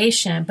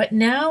intimidation. But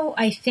now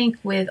I think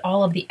with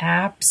all of the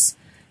apps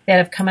that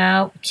have come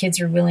out, kids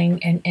are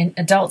willing, and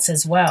adults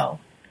as well,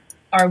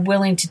 are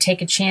willing to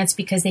take a chance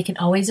because they can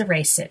always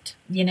erase it.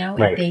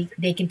 Right.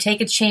 They can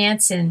take a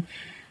chance and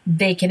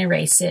they can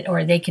erase it,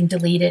 or they can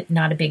delete it.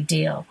 Not a big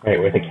deal.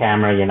 Right. With a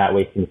camera, you're not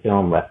wasting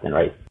film left and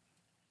right.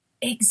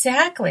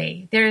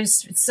 Exactly.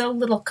 There's so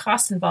little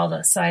cost involved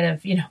outside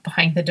of,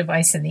 buying the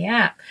device and the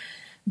app.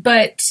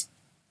 But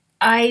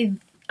I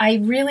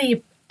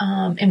really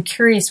am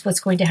curious what's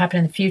going to happen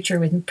in the future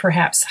with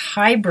perhaps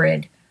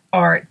hybrid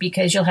art,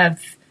 because you'll have,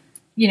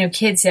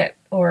 kids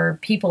or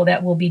people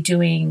that will be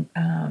doing,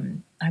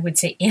 I would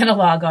say,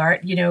 analog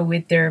art,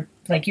 with their,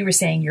 like you were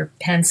saying, your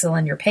pencil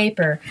and your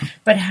paper,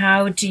 but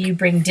how do you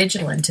bring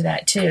digital into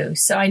that too?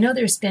 So I know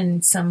there's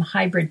been some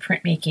hybrid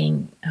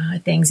printmaking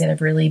things that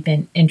have really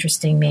been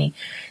interesting me,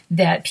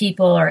 that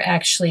people are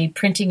actually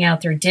printing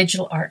out their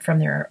digital art from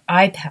their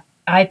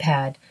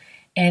iPad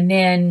and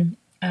then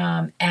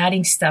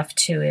adding stuff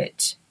to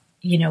it,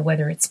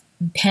 whether it's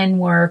pen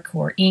work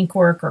or ink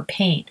work or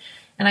paint.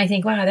 And I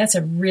think, wow, that's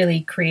a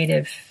really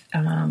creative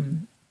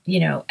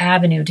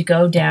avenue to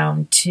go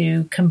down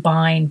to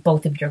combine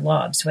both of your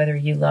loves, whether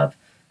you love,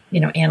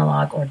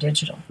 analog or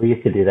digital. We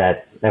used to do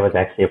that. That was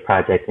actually a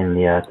project in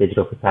the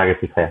digital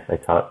photography class I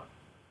taught.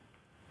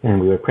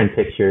 And we would print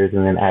pictures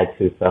and then add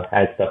stuff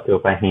to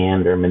it by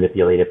hand, or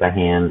manipulate it by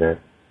hand, or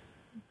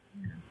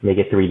make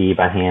it 3D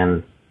by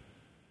hand.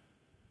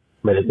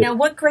 But now,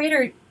 what grade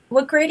are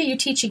you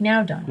teaching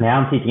now, Don?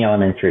 Now I'm teaching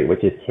elementary,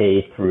 which is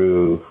K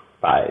through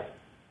 5.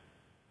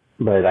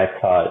 But I've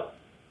taught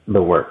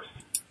the works.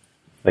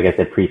 Like I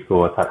said,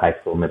 preschool, I taught high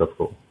school, middle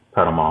school,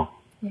 taught them all,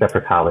 except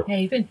for college. Yeah,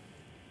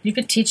 you've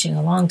been teaching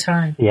a long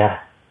time.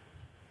 Yeah.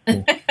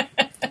 And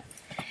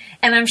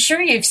I'm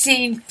sure you've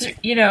seen,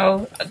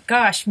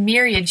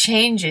 myriad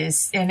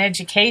changes in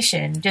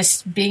education,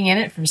 just being in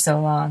it for so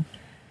long.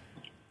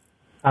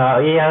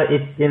 Yeah,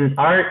 it's in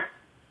art.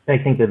 I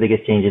think the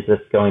biggest change is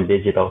just going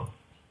digital.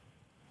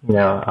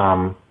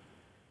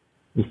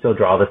 You still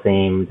draw the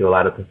same, do a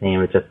lot of the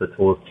same. It's just the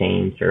tools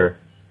change, or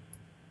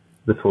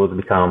the tools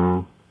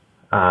become.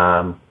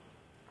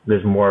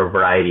 There's more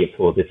variety of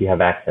tools if you have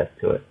access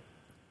to it.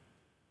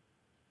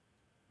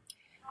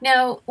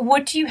 Now,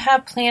 what do you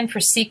have planned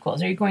for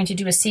sequels? Are you going to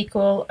do a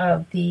sequel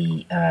of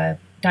the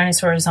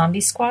Dinosaur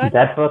Zombie Squad?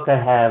 That book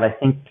I have, I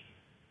think,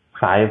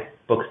 5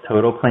 books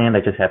total planned.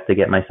 I just have to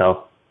get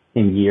myself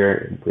in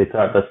gear.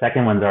 The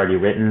second one's already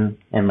written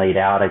and laid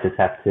out. I just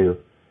have to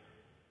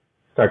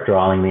start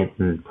drawing it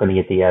and putting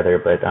it together.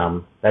 But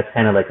that's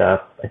kind of like I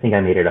think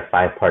I made it a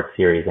 5-part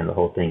series, and the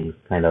whole thing's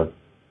kind of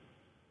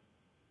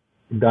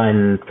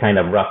done, kind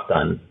of rough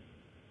done,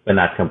 but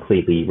not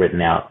completely written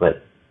out.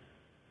 But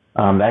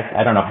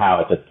I don't know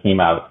how it just came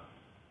out,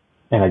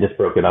 and I just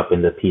broke it up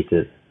into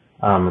pieces.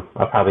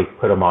 I'll probably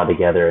put them all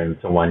together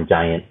into one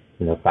giant,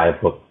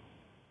 5-book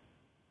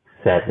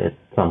set at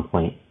some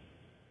point,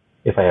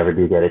 if I ever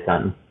do get it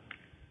done.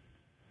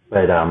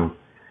 But a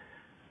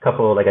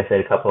couple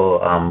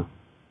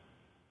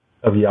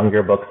of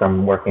younger books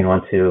I'm working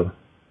on too,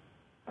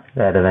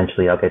 that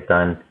eventually I'll get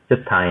done.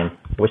 Just time.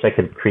 I wish I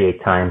could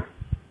create time.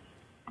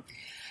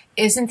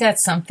 Isn't that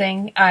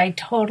something? I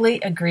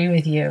totally agree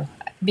with you.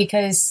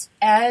 Because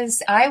I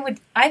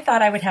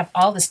thought I would have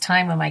all this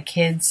time when my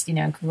kids,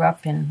 grew up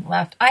and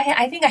left.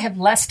 I think I have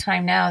less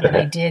time now than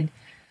I did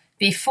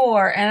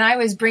before. And I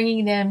was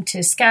bringing them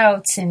to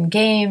scouts and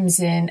games.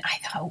 And I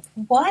thought,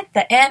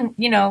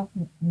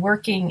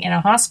 working in a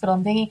hospital,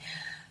 I'm thinking,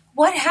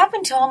 what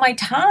happened to all my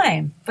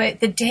time? But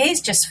the days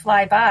just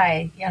fly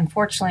by.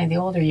 Unfortunately, the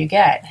older you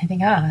get, I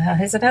think,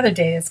 here's another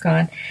day that's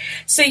gone.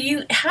 So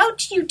how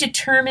do you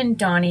determine,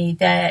 Donnie,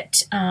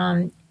 that,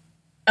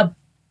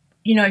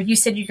 you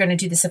said you're going to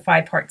do this a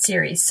 5-part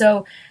series.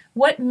 So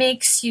what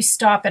makes you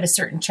stop at a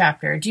certain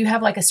chapter? Do you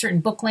have like a certain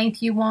book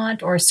length you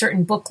want, or a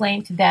certain book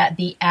length that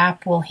the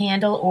app will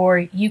handle, or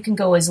you can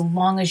go as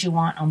long as you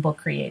want on Book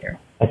Creator?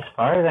 As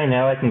far as I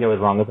know, I can go as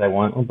long as I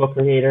want on Book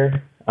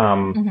Creator.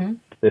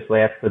 This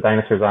last, the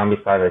Dinosaur Zombie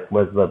Squad,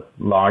 was the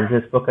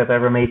largest book I've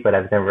ever made, but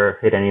I've never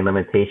hit any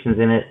limitations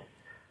in it.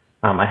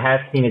 I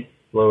have seen it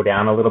slow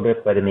down a little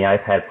bit, but in the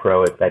iPad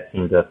Pro, that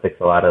seems to fix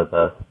a lot of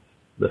the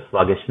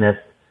sluggishness.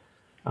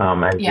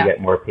 As you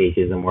get more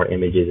pages and more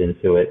images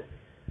into it.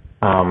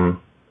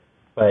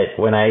 But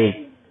when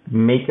I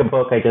make a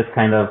book, I just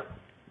kind of,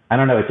 I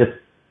don't know,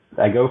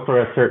 I go for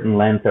a certain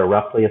length or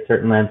roughly a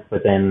certain length,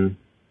 but then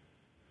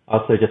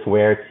also just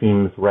where it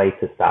seems right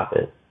to stop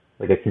it,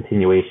 like a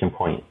continuation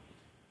point.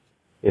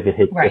 If it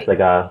hits just I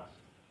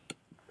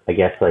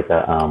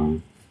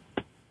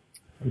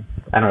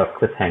don't know if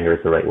cliffhanger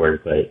is the right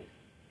word, but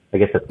I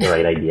guess that's the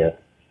right idea.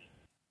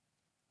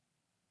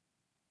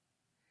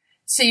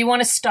 So you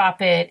want to stop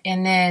it,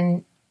 and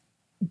then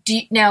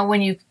now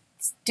when you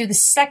do the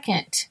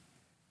second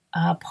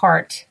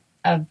part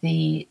of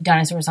the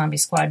Dinosaur Zombie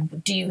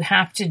Squad, do you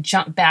have to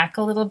jump back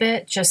a little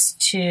bit just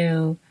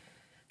to?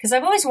 Because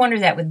I've always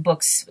wondered that with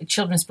books,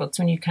 children's books,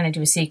 when you kind of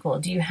do a sequel,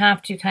 do you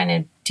have to kind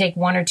of take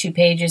 1 or 2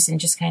 pages and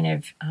just kind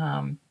of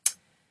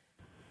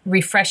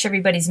refresh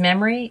everybody's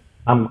memory?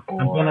 I'm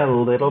going to a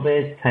little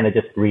bit kind of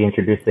just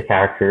reintroduce the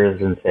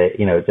characters and say,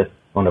 just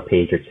on a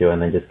page or 2,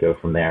 and then just go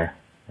from there.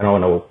 I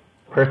don't want to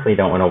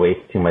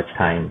waste too much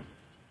time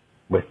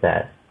with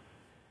that.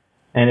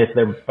 And if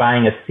they're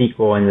buying a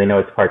sequel and they know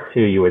it's part 2,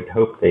 you would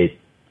hope they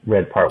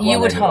read part 1. You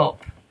would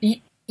hope.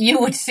 You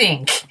would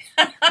think.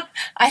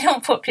 I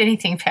don't put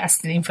anything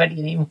past anybody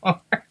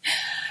anymore.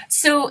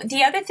 So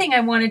the other thing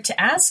I wanted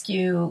to ask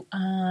you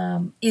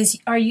is,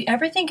 are you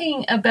ever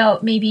thinking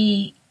about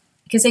maybe,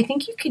 because I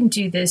think you can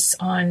do this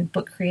on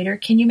Book Creator,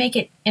 can you make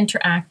it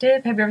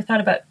interactive? Have you ever thought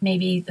about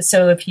maybe,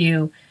 so if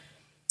you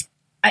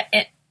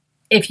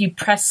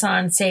press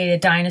on, say, a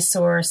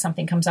dinosaur,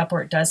 something comes up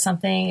or it does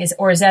something, is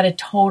that a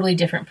totally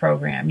different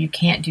program? You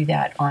can't do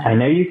that on. I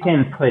know you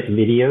can put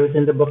videos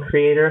into Book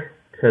Creator,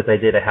 because I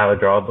did a how to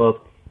draw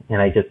book, and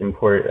I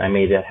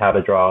made a how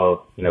to draw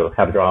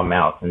a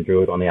mouse and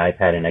drew it on the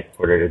iPad and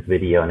exported it as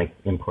video, and it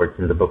imports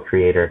into Book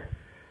Creator.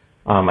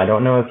 I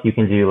don't know if you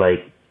can do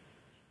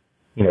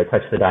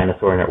touch the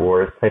dinosaur and it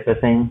roars type of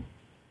thing,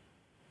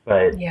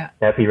 but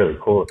that'd be really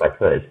cool if I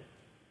could.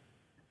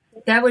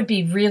 That would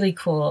be really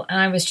cool. And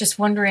I was just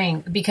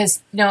wondering,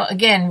 because,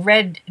 again,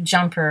 Red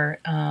Jumper,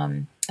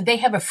 they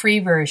have a free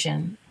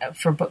version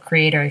for Book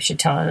Creator, I should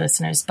tell our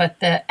listeners, but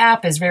the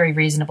app is very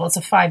reasonable. It's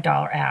a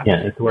 $5 app.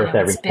 Yeah, it's worth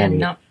every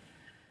penny.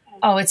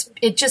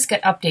 It just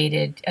got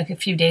updated a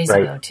few days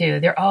ago, too.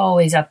 They're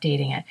always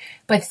updating it.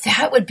 But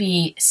that would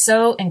be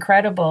so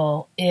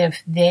incredible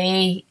if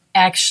they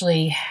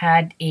actually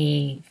had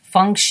a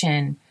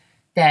function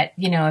that,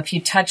 if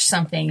you touch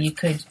something, you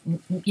could,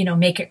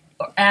 make it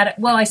add.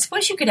 Well, I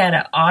suppose you could add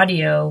an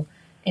audio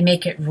and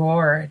make it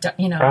roar.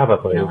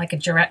 Probably. Like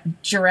a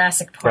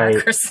Jurassic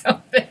Park or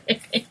something.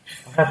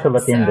 I'll have to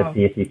look in to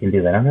see if you can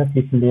do that. I don't know if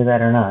you can do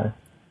that or not.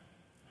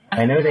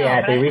 I know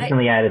they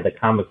recently added the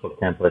comic book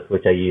templates,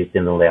 which I used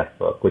in the last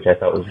book, which I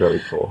thought was really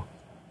cool.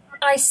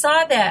 I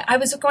saw that. I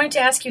was going to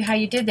ask you how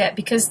you did that,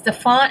 because the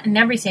font and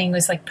everything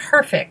was like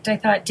perfect. I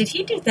thought, did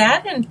he do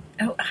that? And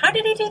how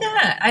did he do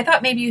that? I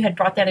thought maybe you had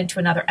brought that into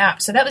another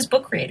app. So that was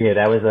Book Creator. Yeah,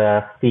 that was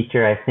a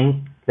feature, I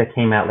think, that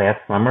came out last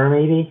summer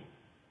maybe.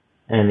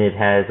 And it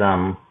has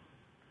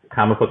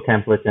comic book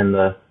templates, and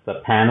the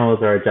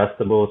panels are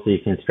adjustable, so you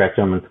can stretch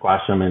them and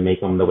squash them and make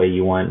them the way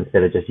you want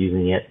instead of just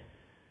using it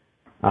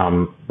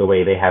the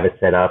way they have it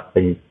set up.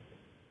 And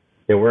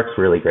it works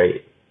really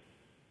great.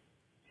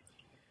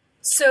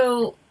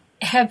 So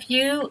have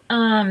you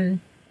thought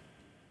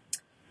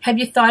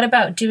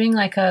about doing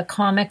like a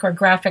comic or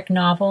graphic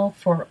novel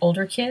for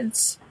older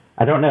kids?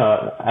 I don't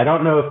know. I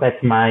don't know if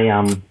that's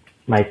my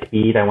my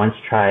speed. I once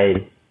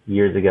tried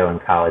years ago in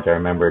college. I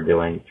remember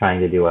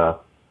trying to do a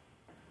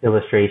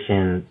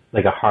illustration,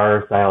 like a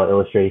horror style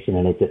illustration,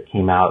 and it just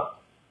came out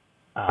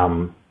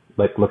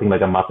like looking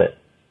like a Muppet.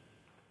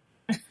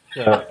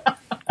 So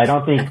I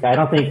don't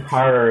think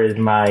horror is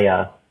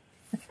my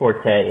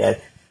forte.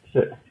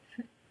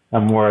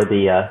 I'm more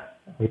the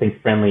I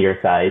think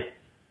friendlier side.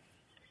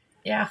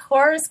 Yeah,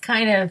 horror is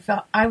kind of,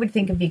 I would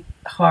think, it'd be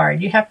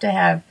hard. You have to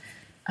have,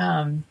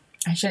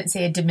 I shouldn't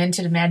say a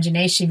demented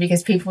imagination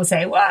because people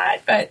say,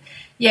 what? But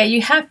yeah,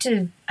 you have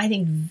to, I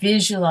think,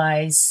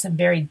 visualize some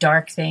very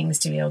dark things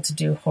to be able to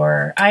do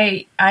horror.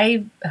 I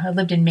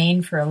lived in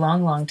Maine for a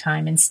long, long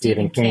time, and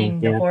Stephen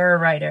King, the horror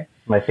writer.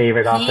 My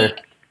favorite author.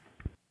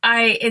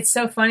 It's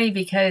so funny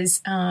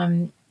because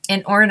in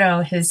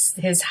Orono,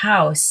 his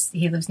house,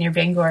 he lives near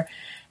Bangor,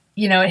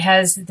 you know, it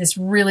has this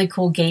really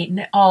cool gate,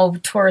 and all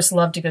tourists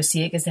love to go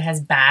see it because it has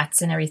bats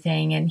and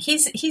everything. And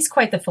he's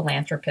quite the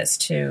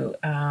philanthropist too,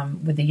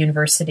 with the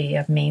University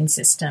of Maine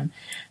system,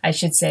 I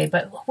should say.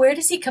 But where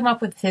does he come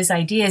up with his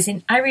ideas?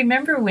 And I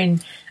remember when,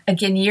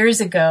 again,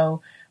 years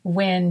ago,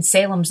 when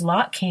Salem's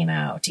Lot came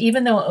out,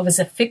 even though it was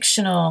a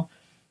fictional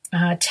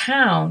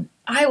town,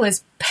 I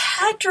was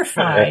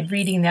petrified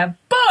reading that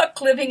book,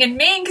 living in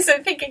Maine,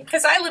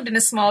 because I lived in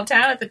a small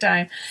town at the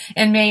time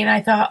in Maine. I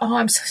thought,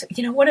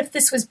 what if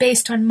this was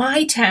based on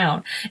my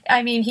town?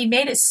 I mean, he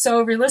made it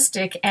so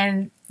realistic,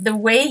 and the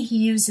way he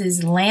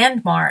uses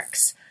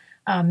landmarks,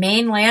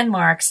 Maine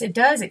landmarks, it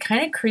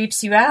kind of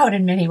creeps you out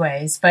in many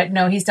ways. But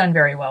no, he's done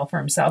very well for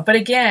himself. But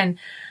again,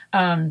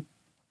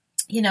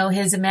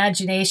 his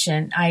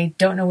imagination, I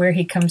don't know where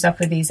he comes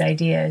up with these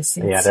ideas.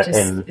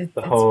 The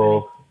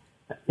whole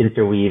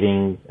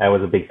interweaving. I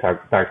was a big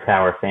Dark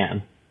Tower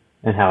fan,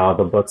 and how all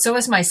the books so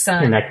was my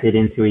son connected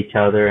into each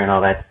other and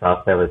all that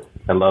stuff.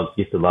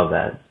 Used to love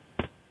that.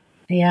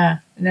 Yeah,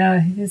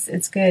 no,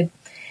 it's good.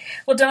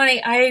 Well,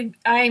 Donnie,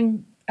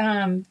 I'm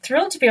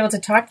thrilled to be able to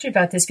talk to you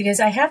about this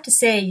because I have to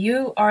say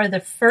you are the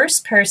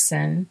first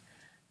person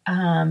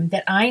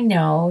that I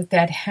know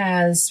that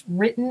has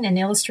written and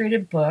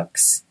illustrated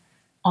books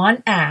on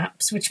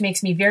apps, which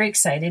makes me very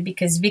excited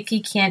because Vicky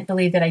can't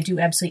believe that I do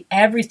absolutely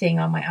everything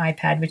on my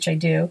iPad, which I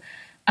do.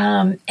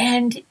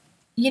 And,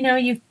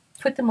 you've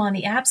put them on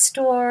the App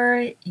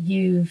Store.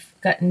 You've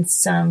gotten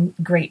some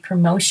great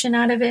promotion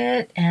out of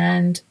it.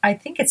 And I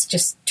think it's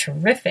just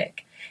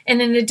terrific.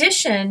 And in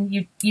addition,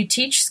 you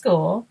teach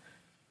school.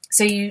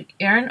 So you're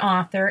an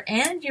author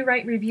and you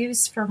write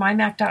reviews for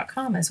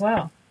mymac.com as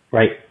well.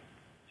 Right.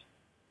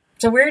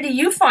 So where do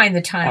you find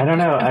the time? I don't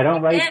know. I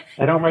don't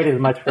write as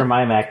much for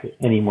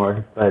MyMac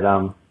anymore, but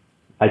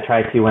I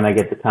try to when I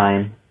get the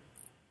time.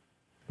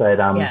 But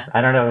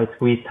I don't know. I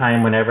squeeze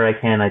time whenever I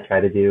can. I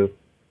try to do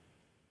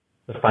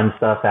the fun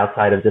stuff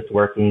outside of just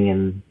working,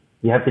 and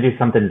you have to do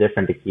something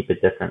different to keep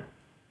it different,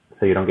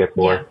 so you don't get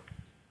bored. Yeah.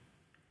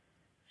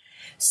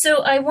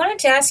 So I wanted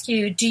to ask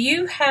you, do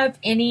you have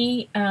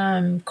any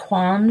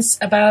qualms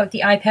about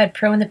the iPad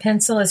Pro and the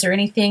Pencil? Is there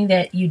anything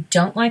that you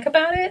don't like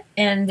about it?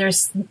 And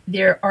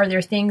are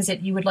there things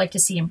that you would like to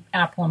see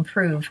Apple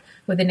improve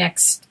with the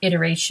next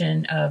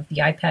iteration of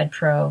the iPad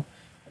Pro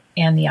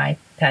and the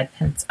iPad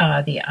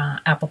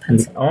Apple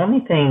Pencil? The only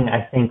thing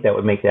I think that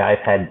would make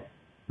the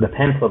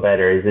Pencil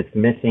better is it's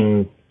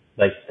missing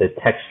like the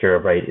texture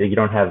of You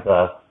don't have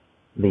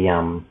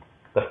the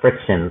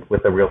friction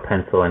with a real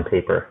pencil and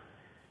paper.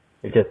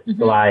 It just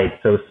glides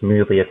so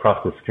smoothly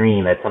across the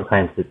screen that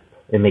sometimes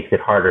it makes it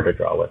harder to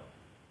draw with.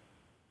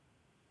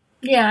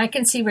 Yeah, I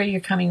can see where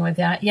you're coming with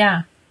that.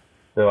 Yeah.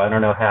 So I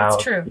don't know how.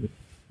 That's true.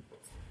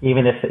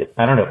 Even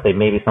I don't know if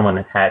maybe someone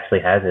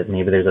actually has it.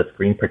 Maybe there's a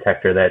screen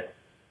protector that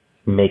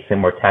makes it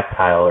more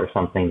tactile or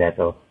something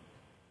that'll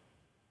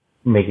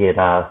make it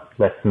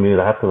less smooth.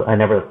 I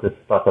never just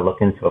thought to look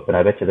into it, but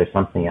I bet you there's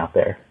something out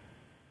there.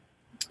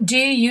 Do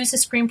you use a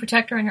screen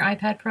protector on your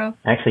iPad Pro?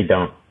 I actually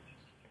don't.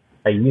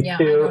 I used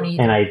to,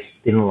 and I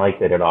didn't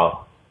like it at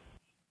all.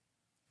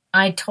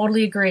 I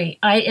totally agree.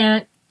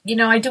 I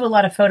do a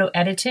lot of photo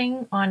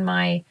editing on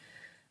my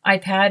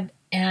iPad,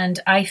 and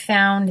I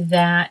found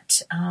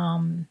that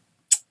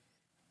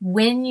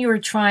when you're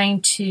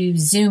trying to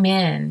zoom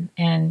in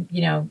and,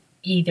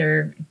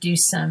 either do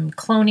some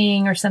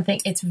cloning or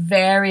something, it's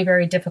very,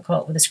 very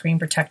difficult with a screen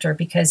protector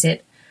because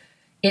it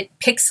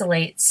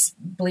pixelates,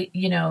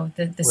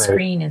 the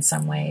screen in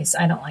some ways.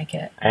 I don't like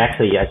it. I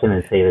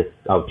shouldn't say this.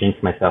 I'll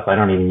jinx myself. I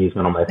don't even use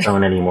one on my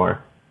phone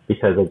anymore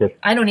because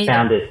I don't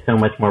found it so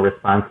much more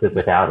responsive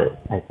without it,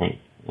 I think.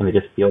 And it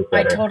just feels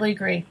better. I totally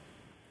agree.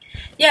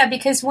 Yeah,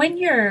 because when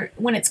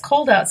it's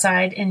cold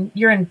outside and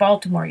you're in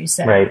Baltimore, you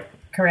said, right?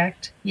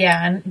 Correct?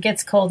 Yeah, and it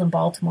gets cold in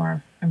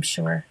Baltimore, I'm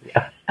sure.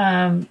 Yeah.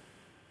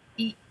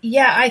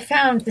 Yeah, I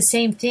found the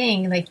same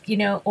thing,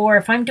 or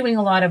if I'm doing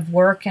a lot of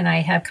work and I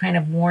have kind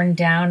of worn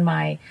down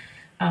my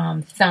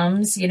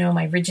thumbs,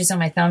 my ridges on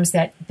my thumbs,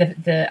 that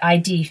the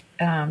ID,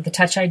 the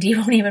Touch ID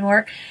won't even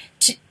work.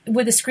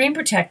 With a screen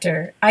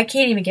protector, I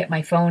can't even get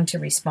my phone to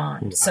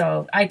respond. Yeah.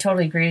 So I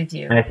totally agree with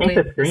you. And I think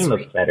the screen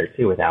looks better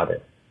too without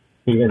it.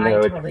 Even though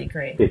I totally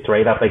agree. It's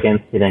right up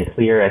against it and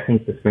clear, I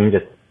think the screen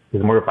just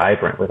is more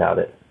vibrant without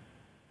it.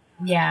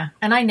 Yeah,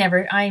 and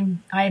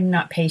I'm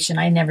not patient.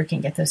 I never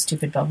can get those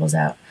stupid bubbles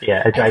out.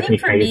 Yeah, it drives me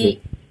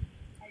crazy.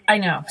 I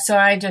know. So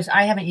I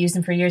haven't used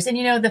them for years. And,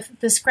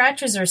 the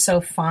scratches are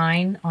so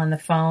fine on the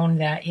phone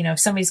that, if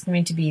somebody's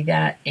going to be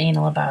that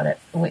anal about it,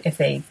 if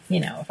they,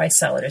 if I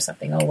sell it or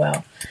something, oh,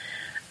 well.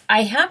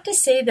 I have to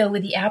say, though,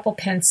 with the Apple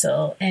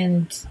Pencil,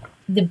 and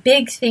the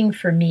big thing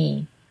for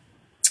me,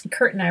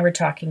 Kurt and I were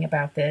talking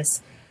about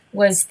this,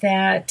 was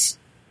that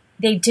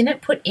they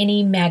didn't put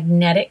any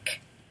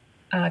magnetic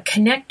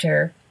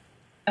connector.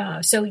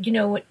 So,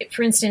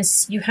 for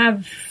instance,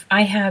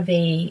 I have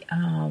a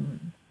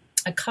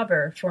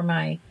cover for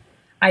my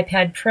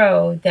iPad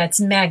Pro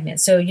that's magnet.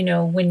 So,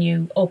 when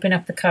you open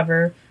up the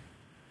cover,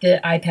 the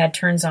iPad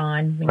turns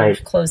on. When you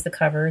close the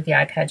cover, the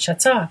iPad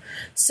shuts off.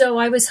 So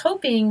I was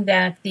hoping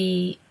that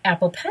the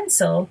Apple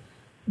Pencil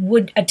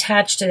would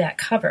attach to that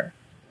cover.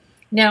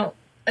 Now,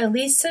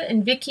 Elisa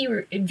and Vicky,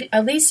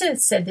 Elisa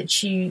said that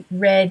she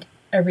read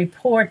a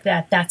report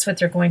that that's what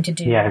they're going to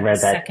do with the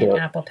second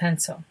Apple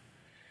Pencil.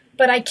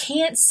 But I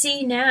can't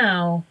see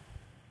now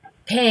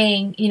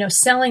paying,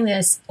 selling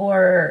this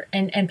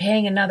and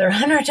paying another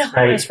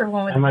 $100 for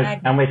one with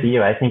magnet. I'm with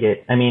you. I think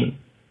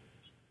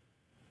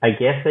I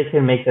guess they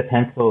can make the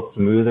pencil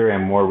smoother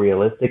and more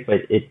realistic, but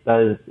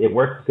it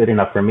works good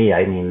enough for me.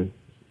 I mean,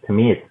 to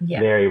me, it's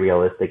very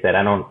realistic that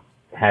I don't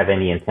have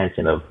any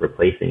intention of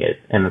replacing it.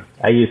 And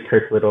I use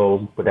Kurt's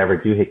little whatever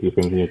doohickey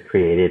thing he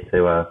created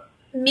to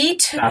me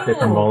too. Stop it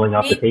from rolling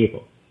off the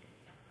table.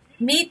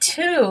 Me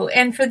too.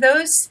 And for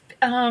those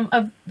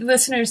of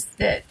listeners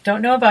that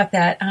don't know about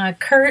that,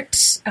 Kurt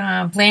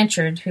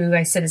Blanchard, who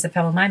I said is a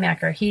fellow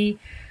MyMacker,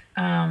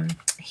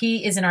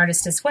 he is an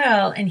artist as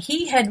well, and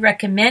he had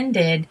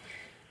recommended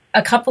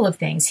a couple of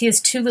things. He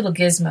has two little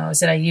gizmos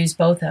that I use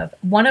both of.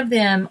 One of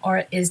them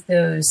is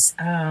those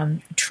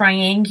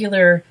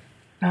triangular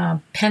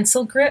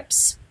pencil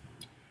grips,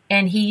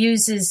 and he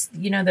uses,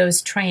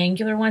 those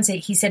triangular ones.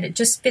 He said it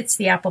just fits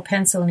the Apple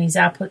Pencil, and he's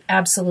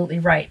absolutely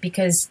right,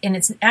 and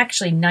it's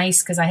actually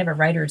nice because I have a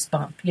writer's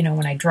bump,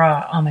 when I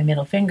draw on my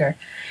middle finger.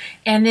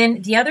 And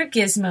then the other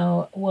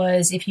gizmo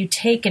was if you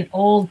take an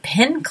old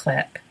pen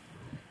clip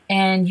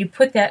and you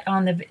put that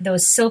on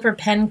those silver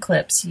pen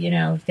clips,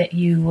 that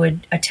you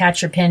would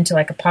attach your pen to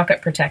like a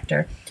pocket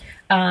protector.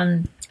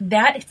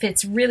 That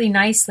fits really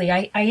nicely.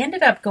 I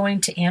ended up going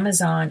to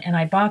Amazon and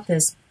I bought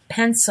this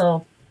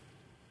pencil.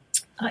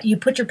 You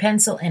put your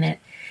pencil in it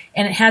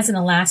and it has an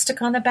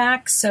elastic on the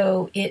back.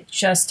 So it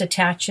just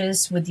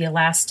attaches with the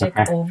elastic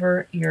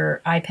over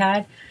your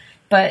iPad.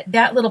 But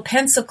that little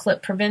pencil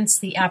clip prevents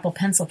the Apple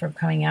Pencil from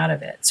coming out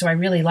of it. So I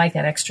really like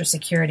that extra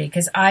security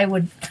because I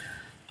would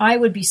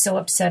be so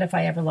upset if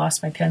I ever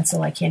lost my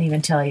pencil. I can't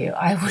even tell you.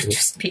 I would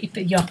just be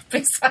beyond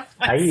beside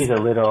myself. I use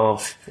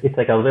it's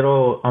like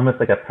almost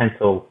like a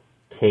pencil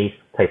case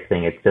type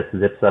thing. It just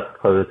zips up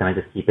closed and I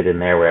just keep it in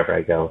there wherever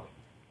I go.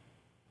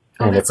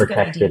 And it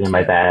protects it in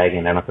my bag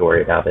and I don't have to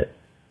worry about it.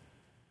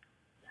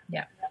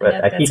 Yeah.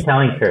 But I keep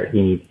telling Kurt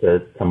he needs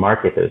to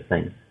market those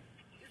things.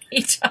 He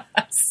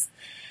does.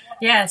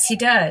 Yes, he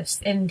does.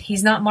 And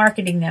he's not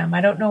marketing them.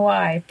 I don't know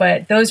why,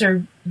 but those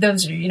are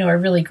are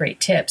really great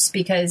tips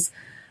because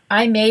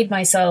I made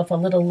myself a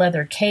little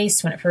leather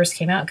case when it first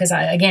came out because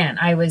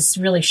I was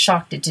really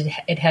shocked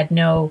it had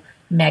no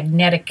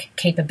magnetic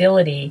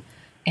capability,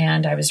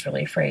 and I was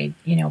really afraid,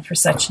 for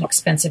such an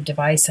expensive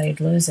device, I'd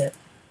lose it.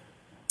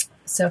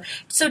 So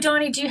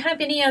Donnie, do you have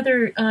any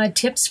other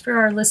tips for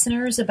our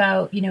listeners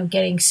about,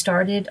 getting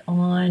started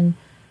on,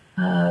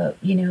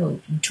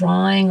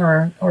 drawing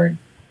or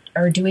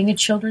doing a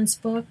children's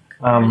book?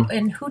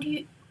 And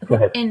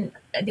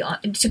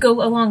to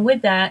go along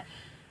with that,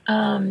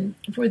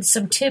 for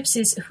some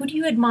tips who do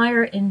you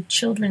admire in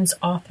children's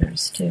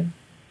authors too?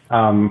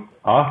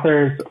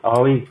 Authors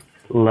always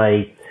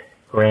liked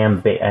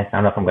Graham I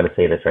don't know if I'm going to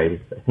say this right.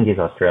 I think he's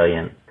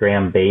Australian.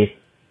 Graham Bass,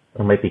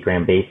 or it might be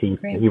Graham Basie.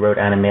 He wrote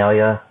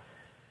Animalia,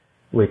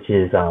 which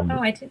is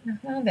I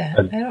didn't know that.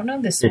 I don't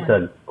know this one. It's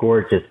a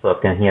gorgeous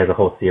book, and he has a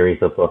whole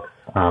series of books.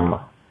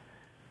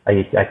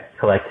 I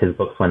collect his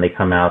books when they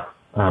come out.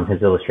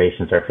 His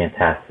illustrations are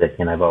fantastic,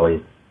 and I've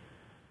always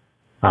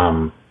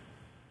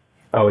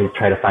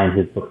try to find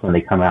his books when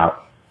they come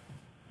out.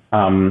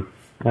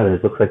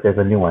 It looks like there's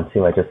a new one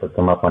too. I just looked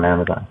them up on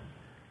Amazon.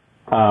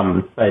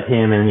 But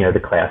him and the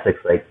classics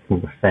like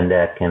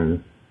Fendek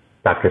and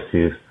Dr.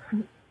 Seuss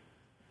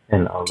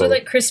and all. Do you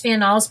like Chris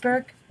Van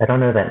Allsburg? I don't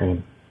know that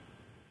name.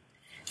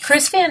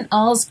 Chris Van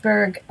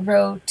Allsburg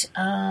wrote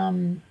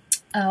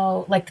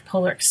like the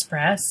Polar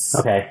Express.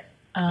 Okay.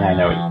 Yeah, I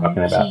know what you're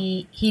talking about.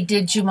 He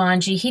did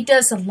Jumanji. He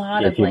does a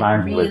lot of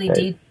like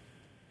really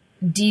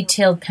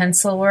detailed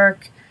pencil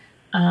work.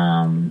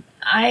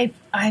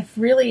 I've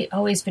really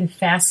always been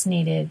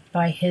fascinated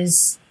by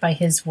his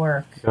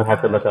work. You'll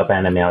have to look up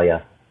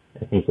Animalia.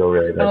 I think you'll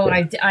really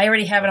like it. I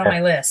already have it on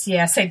my list.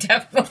 Yes, I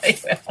definitely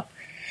will.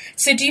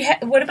 So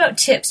what about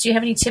tips? Do you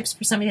have any tips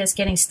for somebody that's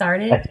getting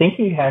started? I think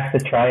you have to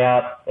try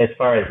out, as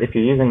far as if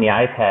you're using the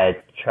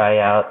iPad, try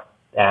out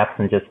apps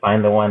and just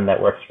find the one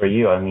that works for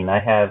you. I mean, I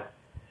have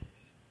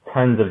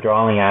tons of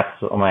drawing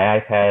apps on my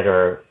iPad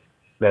or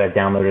that I've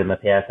downloaded in the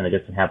past, and it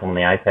just doesn't have them on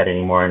the iPad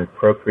anymore. And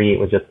Procreate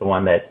was just the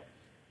one that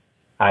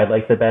I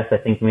like the best. I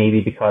think maybe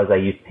because I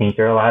use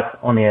Painter a lot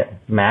on the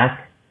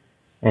Mac,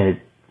 and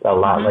it's a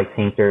lot like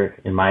Painter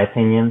in my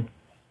opinion.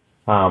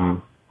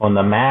 On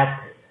the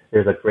Mac,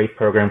 there's a great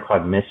program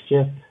called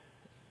Mischief,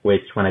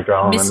 which when I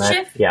draw on the Mac,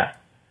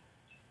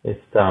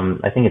 it's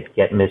I think it's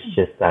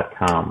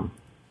getmischief.com.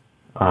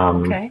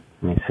 Okay.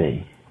 Let me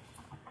see.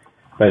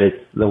 But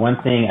it's the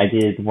one thing I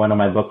did one of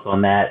my books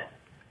on that,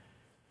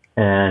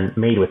 and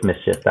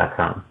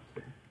madewithmischief.com.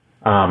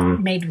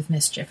 Made with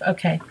Mischief.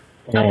 Okay.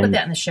 I'll put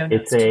that in the show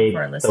notes for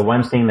our listeners. The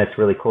one thing that's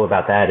really cool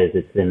about that is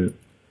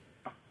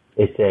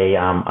it's a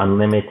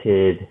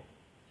unlimited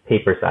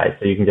paper size,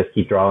 so you can just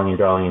keep drawing and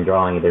drawing and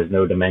drawing. There's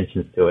no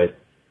dimensions to it,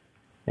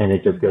 and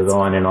it just goes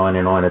on and on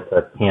and on. It's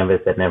a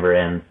canvas that never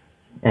ends.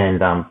 And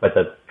but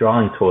the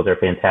drawing tools are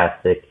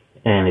fantastic,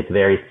 and it's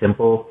very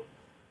simple.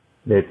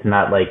 It's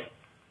not like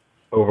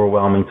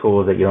overwhelming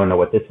tools that you don't know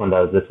what this one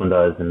does,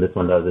 and this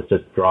one does. It's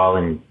just draw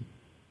and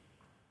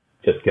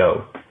just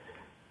go.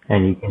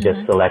 And you can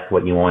just select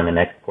what you want and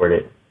export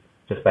it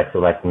just by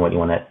selecting what you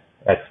want to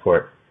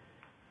export.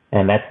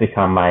 And that's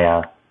become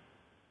my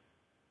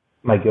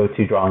my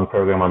go-to drawing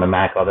program on the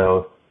Mac,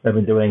 although I've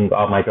been doing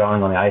all my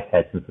drawing on the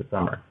iPad since the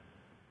summer,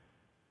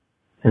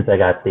 since I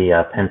got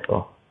the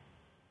pencil.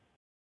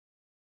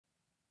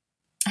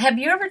 Have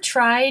you ever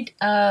tried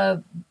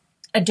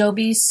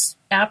Adobe's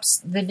apps,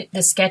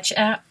 the Sketch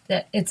app?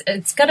 That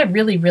it's got a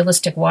really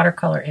realistic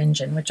watercolor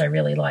engine, which I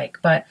really like,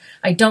 but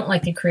I don't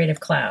like the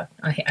Creative Cloud.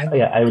 I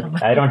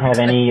don't have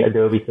any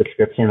Adobe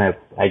subscription. I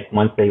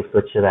once they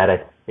switched to that,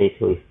 I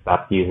basically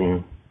stopped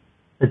using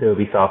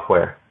Adobe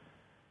software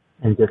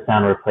and just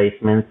found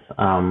replacements.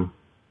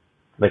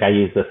 Like I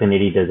use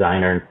Affinity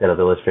Designer instead of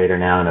Illustrator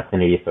now, and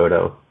Affinity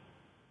Photo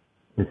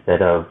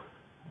instead of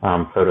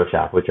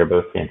Photoshop, which are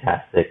both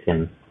fantastic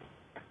and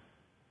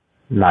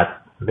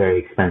not very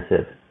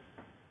expensive.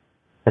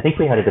 I think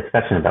we had a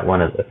discussion about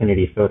one of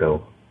Affinity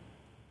Photo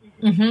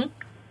in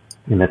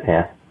the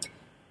past.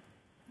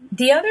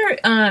 The other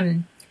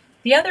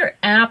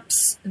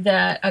apps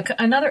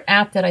another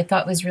app that I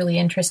thought was really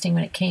interesting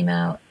when it came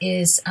out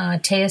is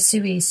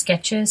Teosui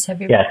Sketches.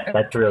 Have you? Yes,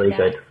 that's really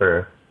good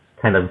for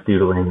kind of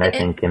doodling, I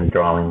think, and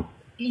drawing.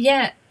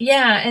 Yeah,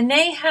 and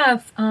they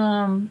have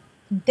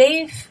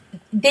they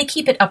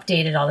keep it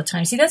updated all the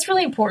time. See, that's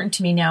really important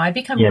to me now. I've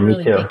become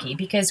really picky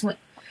because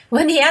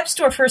when the App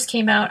Store first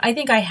came out, I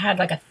think I had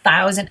like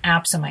 1,000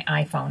 apps on my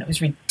iPhone. It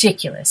was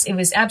ridiculous. It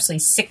was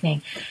absolutely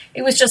sickening.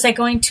 It was just like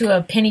going to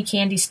a penny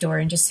candy store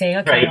and just say,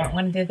 okay, I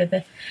want to do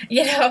the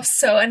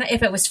so, and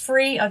if it was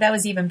free, that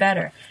was even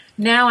better.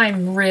 Now I've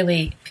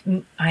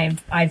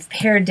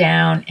pared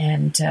down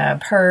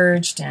and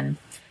purged and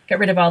got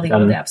rid of all the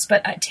old apps.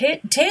 But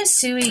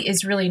Teosui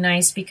is really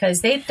nice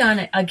because they've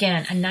done,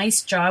 again, a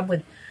nice job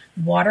with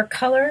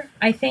watercolor,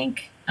 I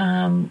think.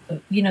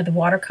 The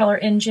watercolor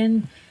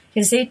engine.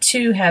 Because they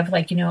too have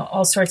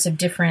all sorts of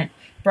different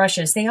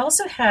brushes. They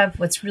also have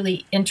what's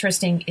really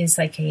interesting is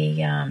like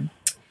an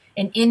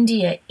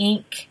India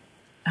ink,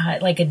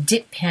 like a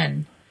dip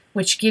pen,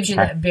 which gives you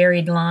that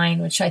varied line,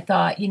 which I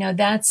thought,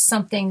 that's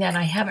something that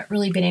I haven't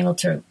really been able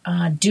to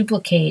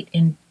duplicate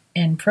in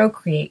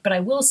Procreate. But I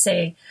will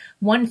say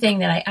one thing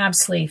that I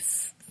absolutely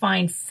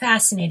find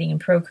fascinating in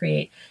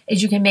Procreate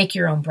is you can make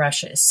your own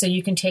brushes. So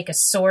you can take a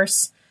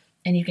source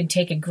and you can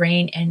take a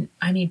grain, and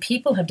I mean,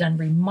 people have done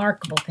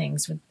remarkable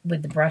things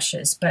with the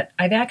brushes, but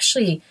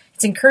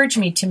it's encouraged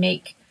me to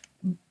make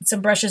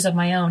some brushes of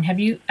my own. Have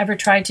you ever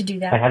tried to do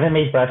that? I haven't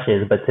made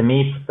brushes, but to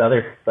me, the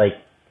other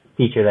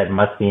feature that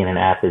must be in an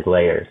app is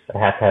layers. I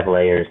have to have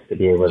layers to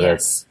be able to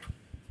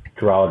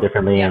draw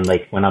differently, and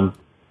when I'll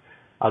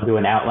do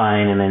an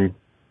outline and then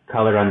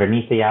color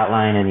underneath the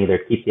outline and either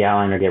keep the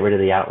outline or get rid of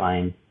the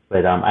outline,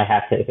 but I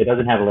have to, if it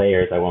doesn't have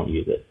layers, I won't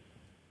use it.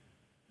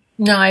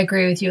 No, I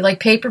agree with you. Like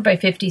Paper by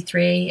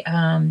 53,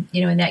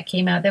 when that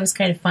came out, that was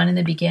kind of fun in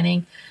the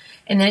beginning.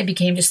 And then it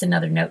became just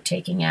another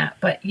note-taking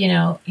app. But,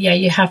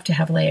 you have to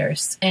have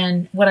layers.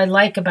 And what I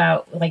like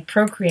about,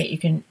 Procreate, you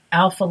can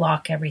alpha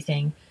lock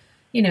everything,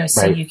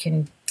 so you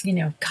can,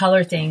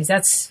 color things.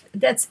 That's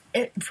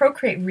it.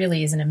 Procreate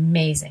really is an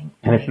amazing.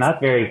 And it's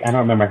not very, I don't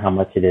remember how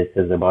much it is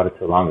because I bought it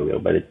so long ago,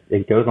 but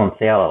it goes on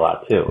sale a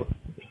lot, too.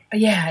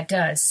 Yeah, it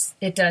does.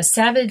 It does.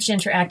 Savage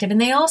Interactive.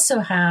 And they also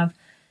have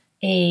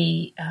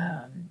a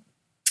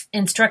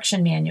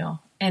instruction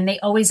manual, and they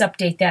always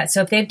update that.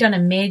 So if they've done a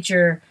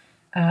major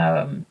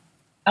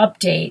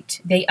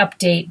update, they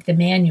update the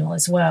manual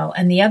as well.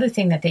 And the other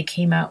thing that they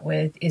came out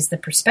with is the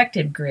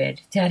perspective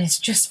grid. That is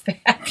just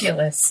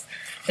fabulous.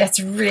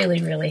 That's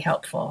really, really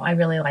helpful. I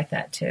really like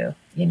that too,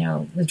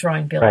 with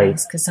drawing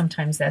buildings, because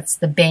sometimes that's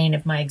the bane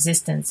of my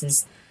existence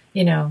is,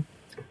 2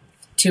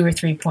 or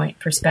 3 point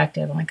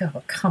perspective. I'm like,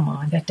 oh, come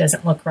on, that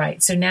doesn't look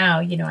right. So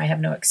now, I have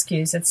no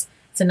excuse. It's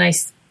a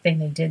nice thing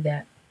they did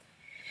that.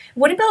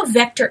 What about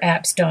vector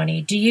apps,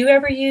 Donnie? Do you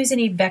ever use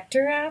any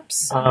vector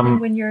apps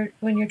when you're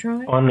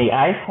drawing? On the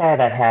iPad,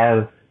 I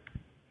have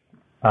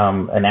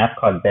an app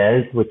called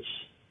Bez, which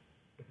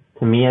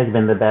to me has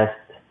been the best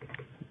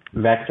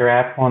vector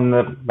app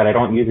but I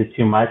don't use it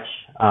too much.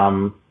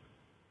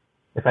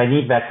 if I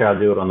need vector, I'll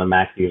do it on the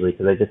Mac usually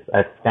because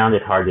I found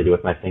it hard to do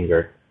with my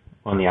finger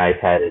on the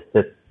iPad. It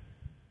just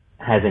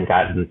hasn't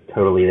gotten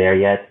totally there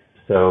yet.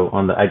 So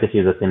I just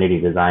use Affinity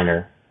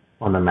Designer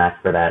on the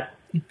Mac for that.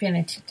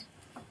 Infinity.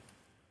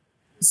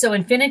 So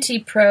Infinity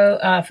Pro,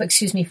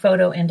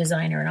 Photo and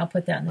Designer, and I'll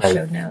put that in the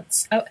show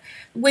notes. Oh,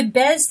 with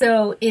Bez,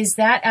 though, is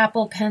that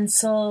Apple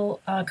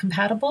Pencil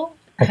compatible?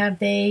 Have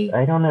they?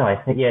 I don't know. I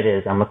think, yeah, it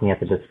is. I'm looking at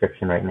the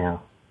description right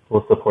now.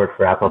 Full support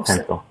for Apple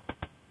Pencil.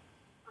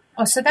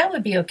 So that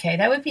would be okay.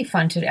 That would be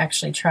fun to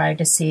actually try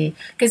to see,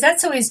 because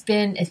that's always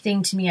been a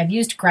thing to me. I've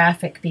used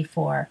Graphic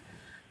before.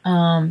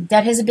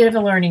 That has a bit of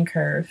a learning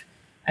curve,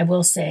 I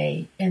will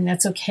say, and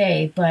that's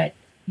okay. But,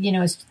 you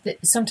know,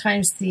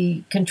 sometimes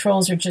the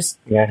controls are just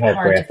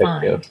hard to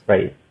find. Too.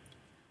 Right.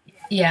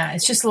 Yeah,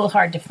 it's just a little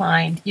hard to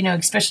find, you know,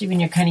 especially when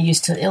you're kind of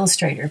used to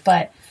Illustrator.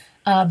 But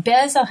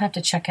Bez, I'll have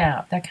to check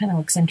out. That kind of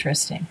looks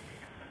interesting.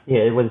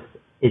 Yeah, it was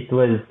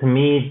to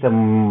me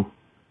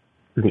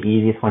the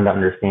easiest one to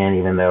understand,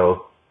 even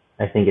though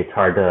I think it's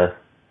hard to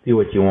do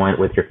what you want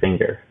with your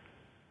finger.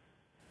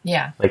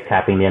 Yeah. Like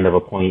tapping the end of a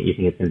point, you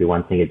think it's going to do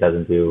one thing, it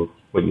doesn't do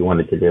what you want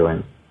it to do.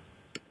 And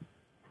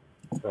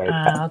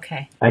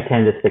okay. I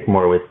tend to stick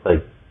more with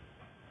like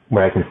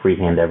where I can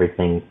freehand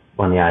everything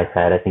on the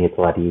iPad. I think it's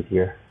a lot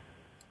easier.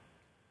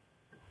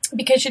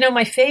 Because, you know,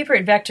 my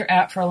favorite vector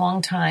app for a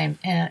long time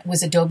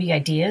was Adobe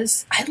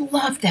Ideas. I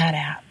loved that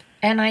app,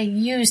 and I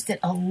used it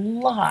a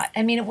lot.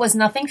 I mean, it was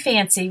nothing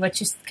fancy,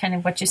 what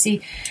you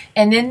see.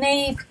 And then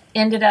they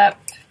ended up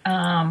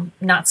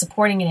not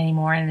supporting it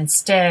anymore, and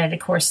instead, of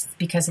course,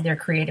 because of their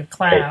Creative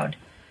Cloud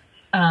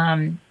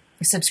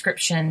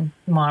subscription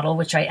model,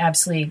 which I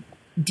absolutely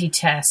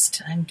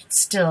detest. I'm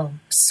still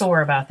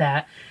sore about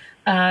that.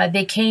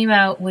 They came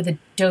out with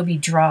Adobe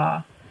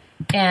Draw.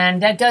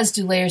 And that does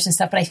do layers and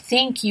stuff, but I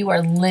think you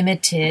are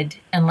limited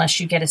unless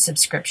you get a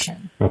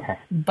subscription. Okay.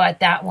 But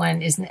that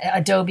one is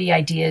Adobe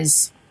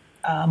Ideas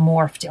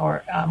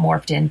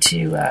morphed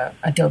into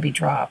Adobe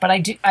Draw. But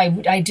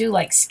I do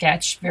like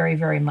Sketch very,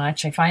 very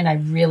much. I find I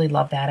really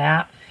love that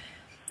app.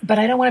 But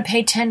I don't want to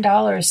pay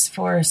 $10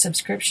 for a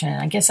subscription.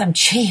 I guess I'm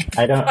cheap.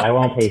 I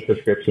won't pay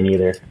subscription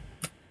either.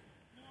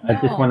 I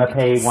just want to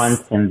pay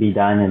once and be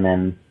done, and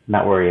then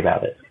not worry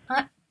about it.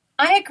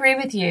 I agree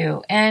with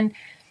you, and.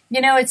 You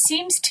know, it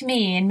seems to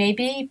me, and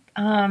maybe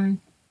I'm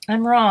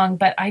wrong,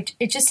 but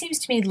it just seems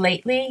to me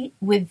lately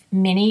with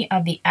many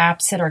of the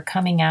apps that are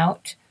coming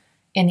out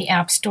in the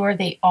App Store,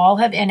 they all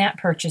have in-app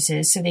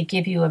purchases. So they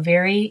give you a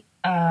very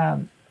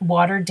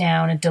watered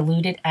down, a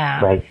diluted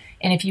app. Right.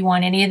 And if you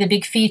want any of the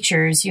big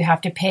features, you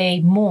have to pay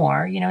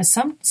more. You know,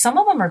 some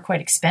of them are quite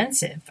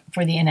expensive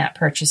for the in-app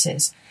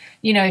purchases.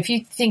 You know, if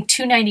you think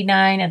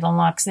 $2.99 it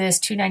unlocks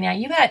this,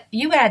 $2.99,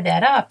 you add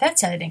that up,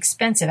 that's an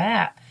expensive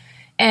app.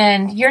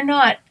 And you're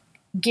not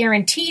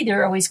guaranteed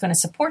they're always going to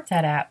support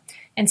that app.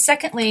 And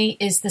secondly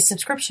is the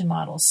subscription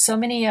models. So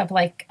many of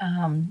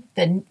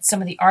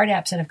some of the art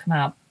apps that have come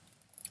out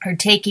are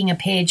taking a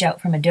page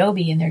out from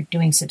Adobe and they're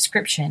doing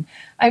subscription.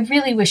 I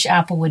really wish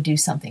Apple would do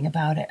something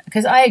about it,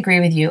 because I agree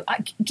with you.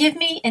 Give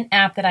me an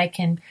app that I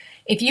can,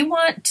 if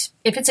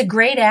it's a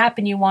great app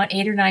and you want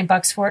 $8 or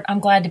 $9 for it, I'm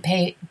glad to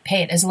pay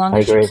it as long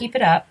as you keep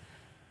it up.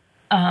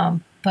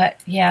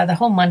 But yeah, the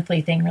whole monthly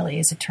thing really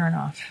is a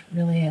turnoff. It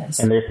really is.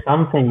 And there's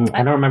something,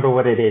 I don't remember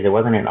what it is. It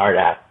wasn't an art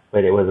app,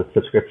 but it was a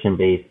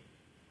subscription-based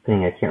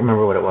thing. I can't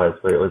remember what it was,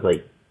 but it was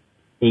like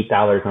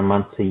 $8 a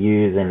month to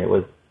use, and it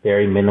was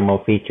very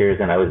minimal features.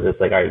 And I was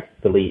just like, all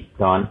right, delete,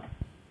 gone.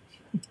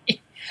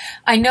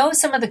 I know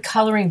some of the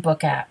coloring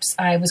book apps.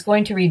 I was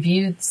going to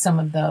review some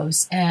of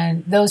those,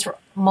 and those were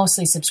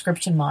mostly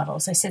subscription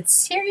models. I said,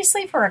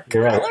 seriously, for a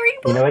coloring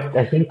book? You know what?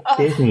 I think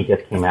Disney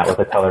just came out with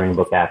a coloring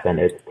book app, and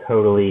it's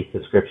totally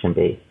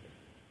subscription-based.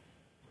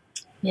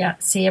 Yeah,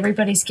 see,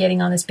 everybody's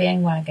getting on this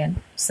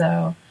bandwagon.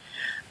 So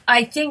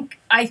I think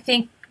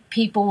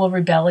people will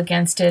rebel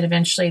against it.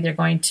 Eventually, they're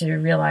going to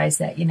realize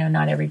that, you know,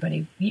 not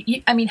everybody...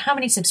 I mean, how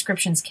many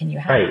subscriptions can you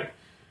have? Right.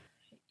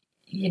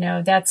 You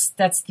know, that's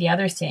the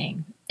other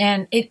thing.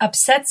 And it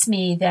upsets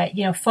me that,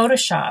 you know,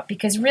 Photoshop,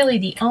 because really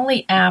the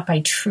only app I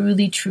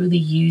truly, truly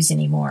use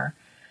anymore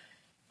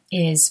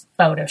is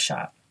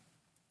Photoshop.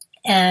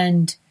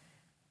 And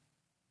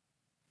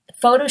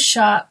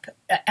Photoshop,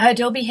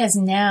 Adobe has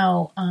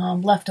now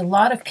left a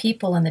lot of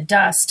people in the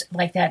dust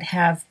like that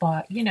have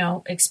bought, you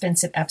know,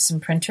 expensive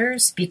Epson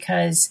printers,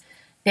 because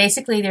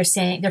basically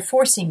they're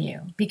forcing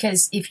you.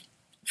 Because if,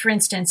 for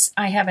instance,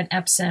 I have an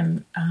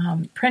Epson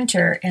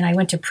printer and I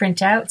went to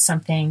print out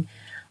something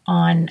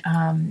on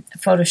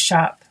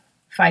Photoshop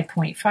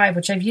 5.5,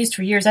 which I've used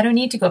for years. I don't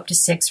need to go up to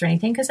 6 or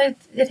anything because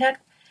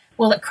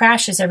it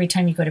crashes every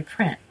time you go to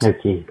print.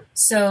 Okay.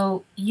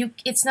 So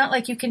it's not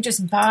like you can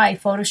just buy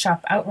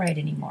Photoshop outright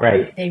anymore.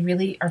 Right. They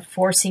really are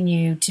forcing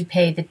you to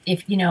pay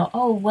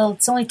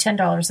it's only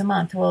 $10 a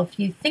month. Well, if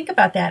you think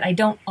about that, I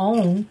don't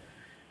own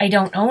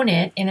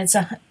it, and it's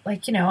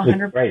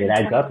 $100. Right, it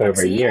adds up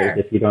over years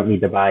if you don't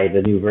need to buy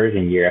the new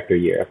version year after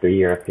year after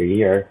year after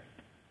year.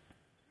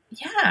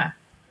 Yeah,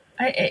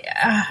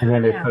 And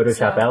then there's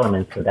Photoshop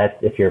Elements, so that's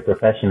if you're a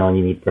professional and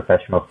you need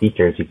professional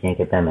features, you can't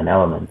get them in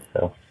Elements.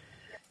 So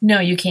no,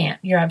 you can't.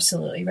 You're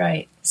absolutely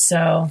right.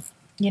 So,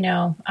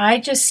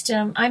 I just,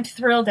 I'm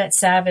thrilled that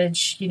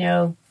Savage,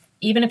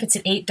 even if it's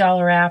an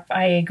 $8 app,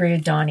 I agree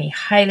with Donnie.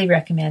 Highly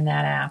recommend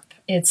that app.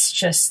 It's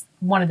just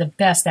one of the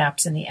best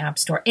apps in the App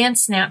Store. And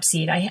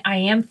Snapseed. I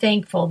am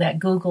thankful that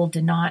Google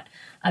did not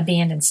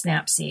abandon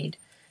Snapseed,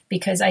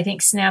 because I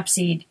think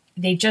Snapseed,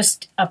 they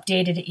just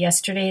updated it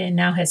yesterday and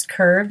now has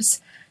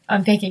curves.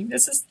 I'm thinking,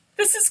 this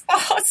is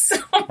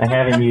awesome. I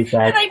haven't used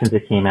that since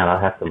it came out. I'll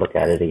have to look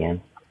at it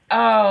again.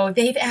 Oh,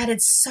 they've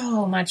added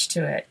so much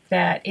to it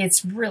that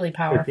it's really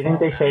powerful. But didn't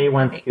they say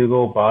once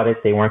Google bought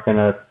it, they weren't going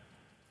to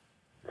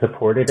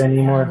support it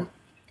anymore?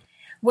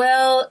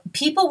 Well,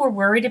 people were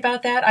worried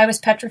about that. I was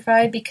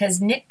petrified because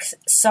Nick's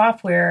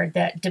software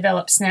that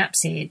developed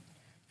Snapseed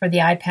for the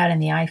iPad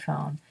and the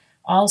iPhone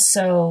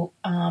also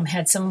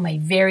had some of my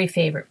very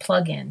favorite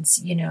plugins,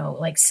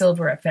 like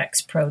Silver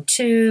FX Pro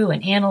 2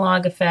 and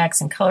Analog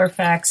Effects and Color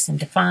Effects and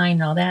Define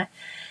and all that.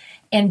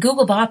 And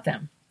Google bought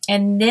them.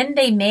 And then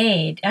they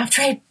made,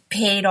 after I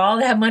paid all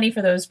that money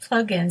for those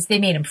plugins, they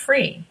made them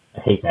free.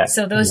 I hate that.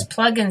 So those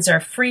plugins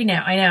are free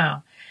now. I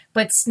know.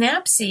 But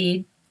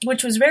Snapseed,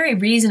 which was very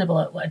reasonable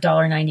at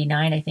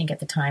 $1.99, I think at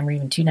the time, or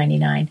even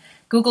 $2.99,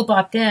 Google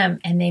bought them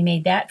and they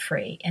made that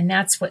free. And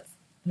that's what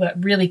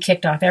really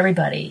kicked off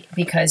everybody,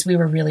 because we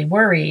were really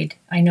worried.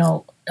 I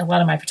know a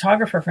lot of my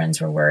photographer friends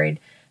were worried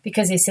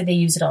because they said they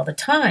use it all the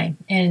time.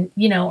 And,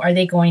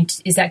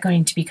 is that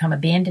going to become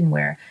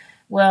abandonware?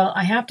 Well,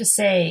 I have to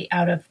say,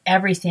 out of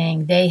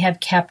everything, they have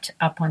kept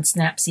up on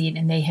Snapseed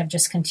and they have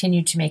just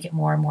continued to make it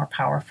more and more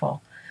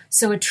powerful.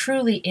 So it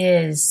truly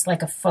is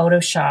like a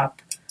Photoshop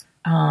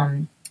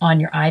on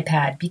your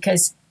iPad,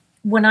 because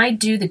when I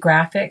do the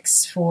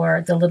graphics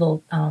for the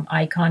little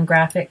icon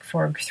graphic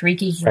for 3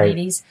 Geeky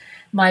Ladies,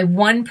 my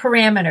one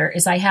parameter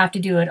is I have to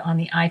do it on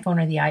the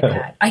iPhone or the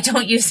iPad. I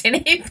don't use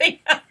anything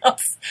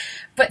else.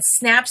 But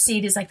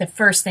Snapseed is like the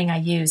first thing I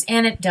use.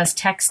 And it does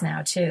text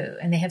now, too.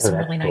 And they have some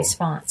really nice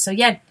fonts. So,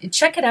 yeah,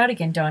 check it out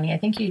again, Donnie. I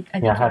think you'll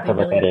be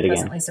really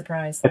pleasantly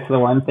surprised. That's the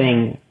one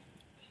thing.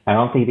 I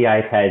don't think the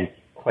iPad's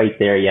quite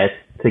there yet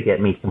to get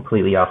me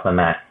completely off the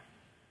Mac.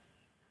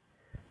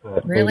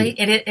 But really?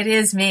 It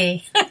is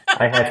me.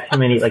 I have too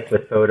many,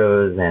 with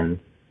photos, and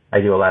I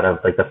do a lot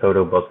of, the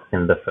photo books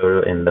in the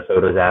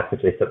Photos app,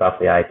 which they took off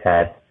the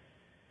iPad.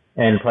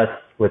 And plus,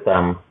 with,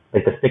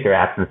 the sticker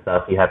apps and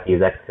stuff, you have to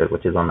use Xcode,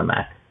 which is on the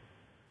Mac.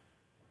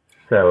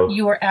 So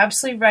you are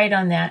absolutely right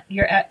on that.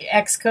 Your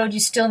Xcode you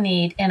still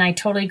need, and I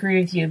totally agree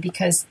with you,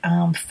 because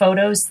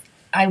photos,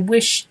 I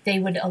wish they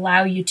would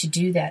allow you to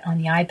do that on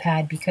the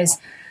iPad, because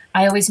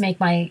I always make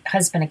my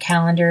husband a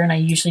calendar, and I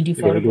usually do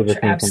photo books.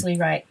 You're absolutely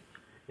right.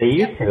 They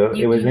used to.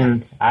 It was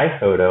in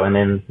iPhoto, and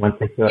then once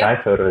they killed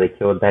iPhoto, they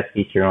killed that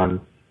feature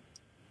on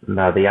the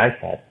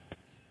iPad.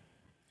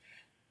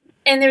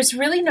 And there's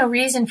really no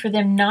reason for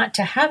them not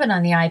to have it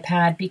on the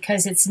iPad,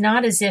 because it's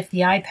not as if the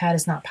iPad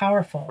is not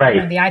powerful.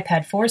 Right. The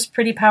iPad 4 is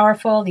pretty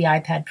powerful. The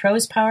iPad Pro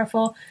is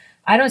powerful.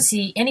 I don't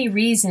see any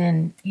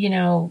reason,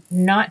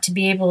 not to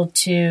be able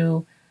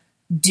to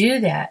do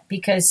that,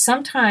 because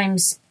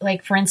sometimes,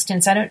 for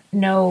instance, I don't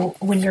know,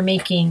 when you're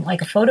making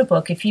a photo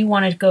book, if you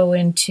want to go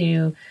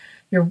into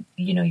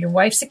your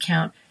wife's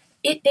account,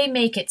 they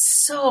make it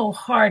so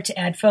hard to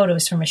add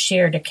photos from a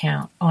shared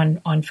account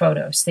on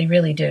Photos. They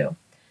really do.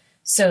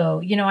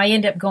 So, I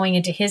end up going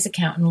into his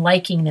account and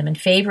liking them and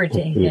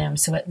favoriting them.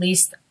 So at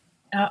least,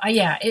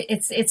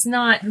 it's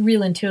not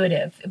real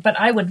intuitive. But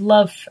I would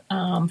love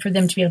for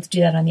them to be able to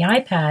do that on the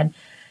iPad,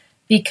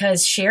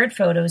 because shared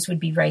photos would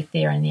be right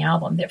there in the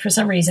album. For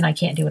some reason, I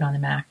can't do it on the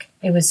Mac.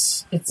 We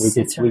just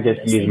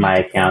use my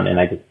account, and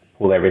I just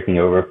pull everything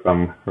over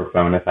from her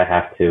phone if I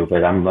have to.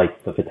 But I'm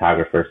the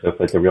photographer, so if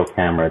it's a real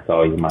camera, it's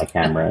always my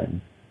camera.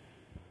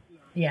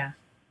 Yeah.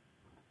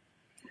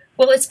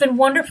 Well, it's been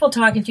wonderful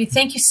talking to you.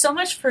 Thank you so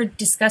much for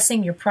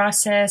discussing your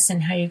process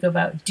and how you go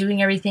about doing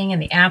everything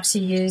and the apps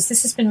you use.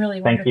 This has been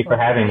really wonderful. Thank you for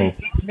having me.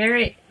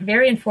 Very,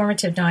 very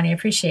informative, Donnie. I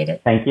appreciate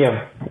it. Thank you.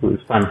 It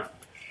was fun.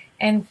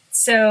 And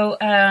so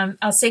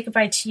I'll say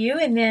goodbye to you,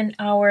 and then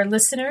our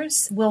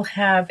listeners will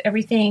have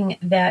everything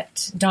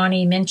that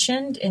Donnie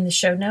mentioned in the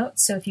show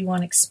notes. So if you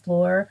want to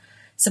explore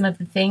some of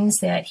the things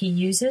that he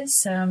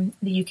uses,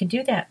 you can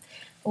do that.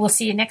 We'll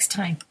see you next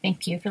time.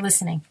 Thank you for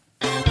listening.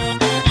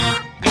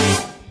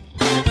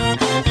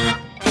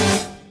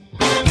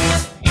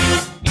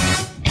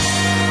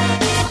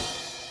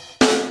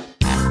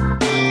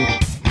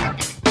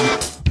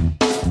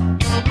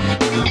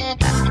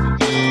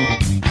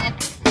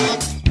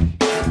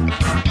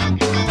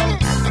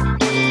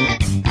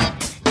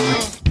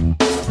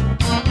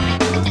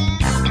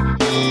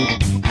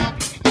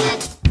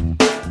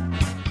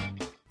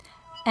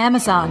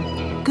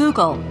 Amazon,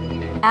 Google,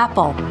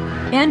 Apple,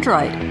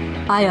 Android,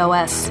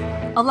 iOS,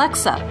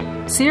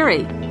 Alexa,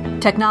 Siri,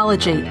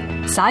 technology,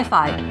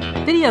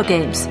 sci-fi, video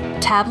games,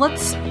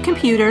 tablets,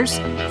 computers,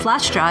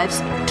 flash drives,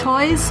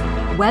 toys,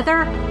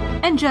 weather,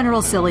 and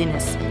general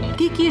silliness.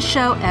 Geekiest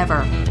show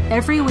ever,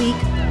 every week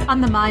on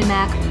the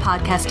MyMac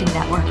Podcasting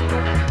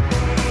Network.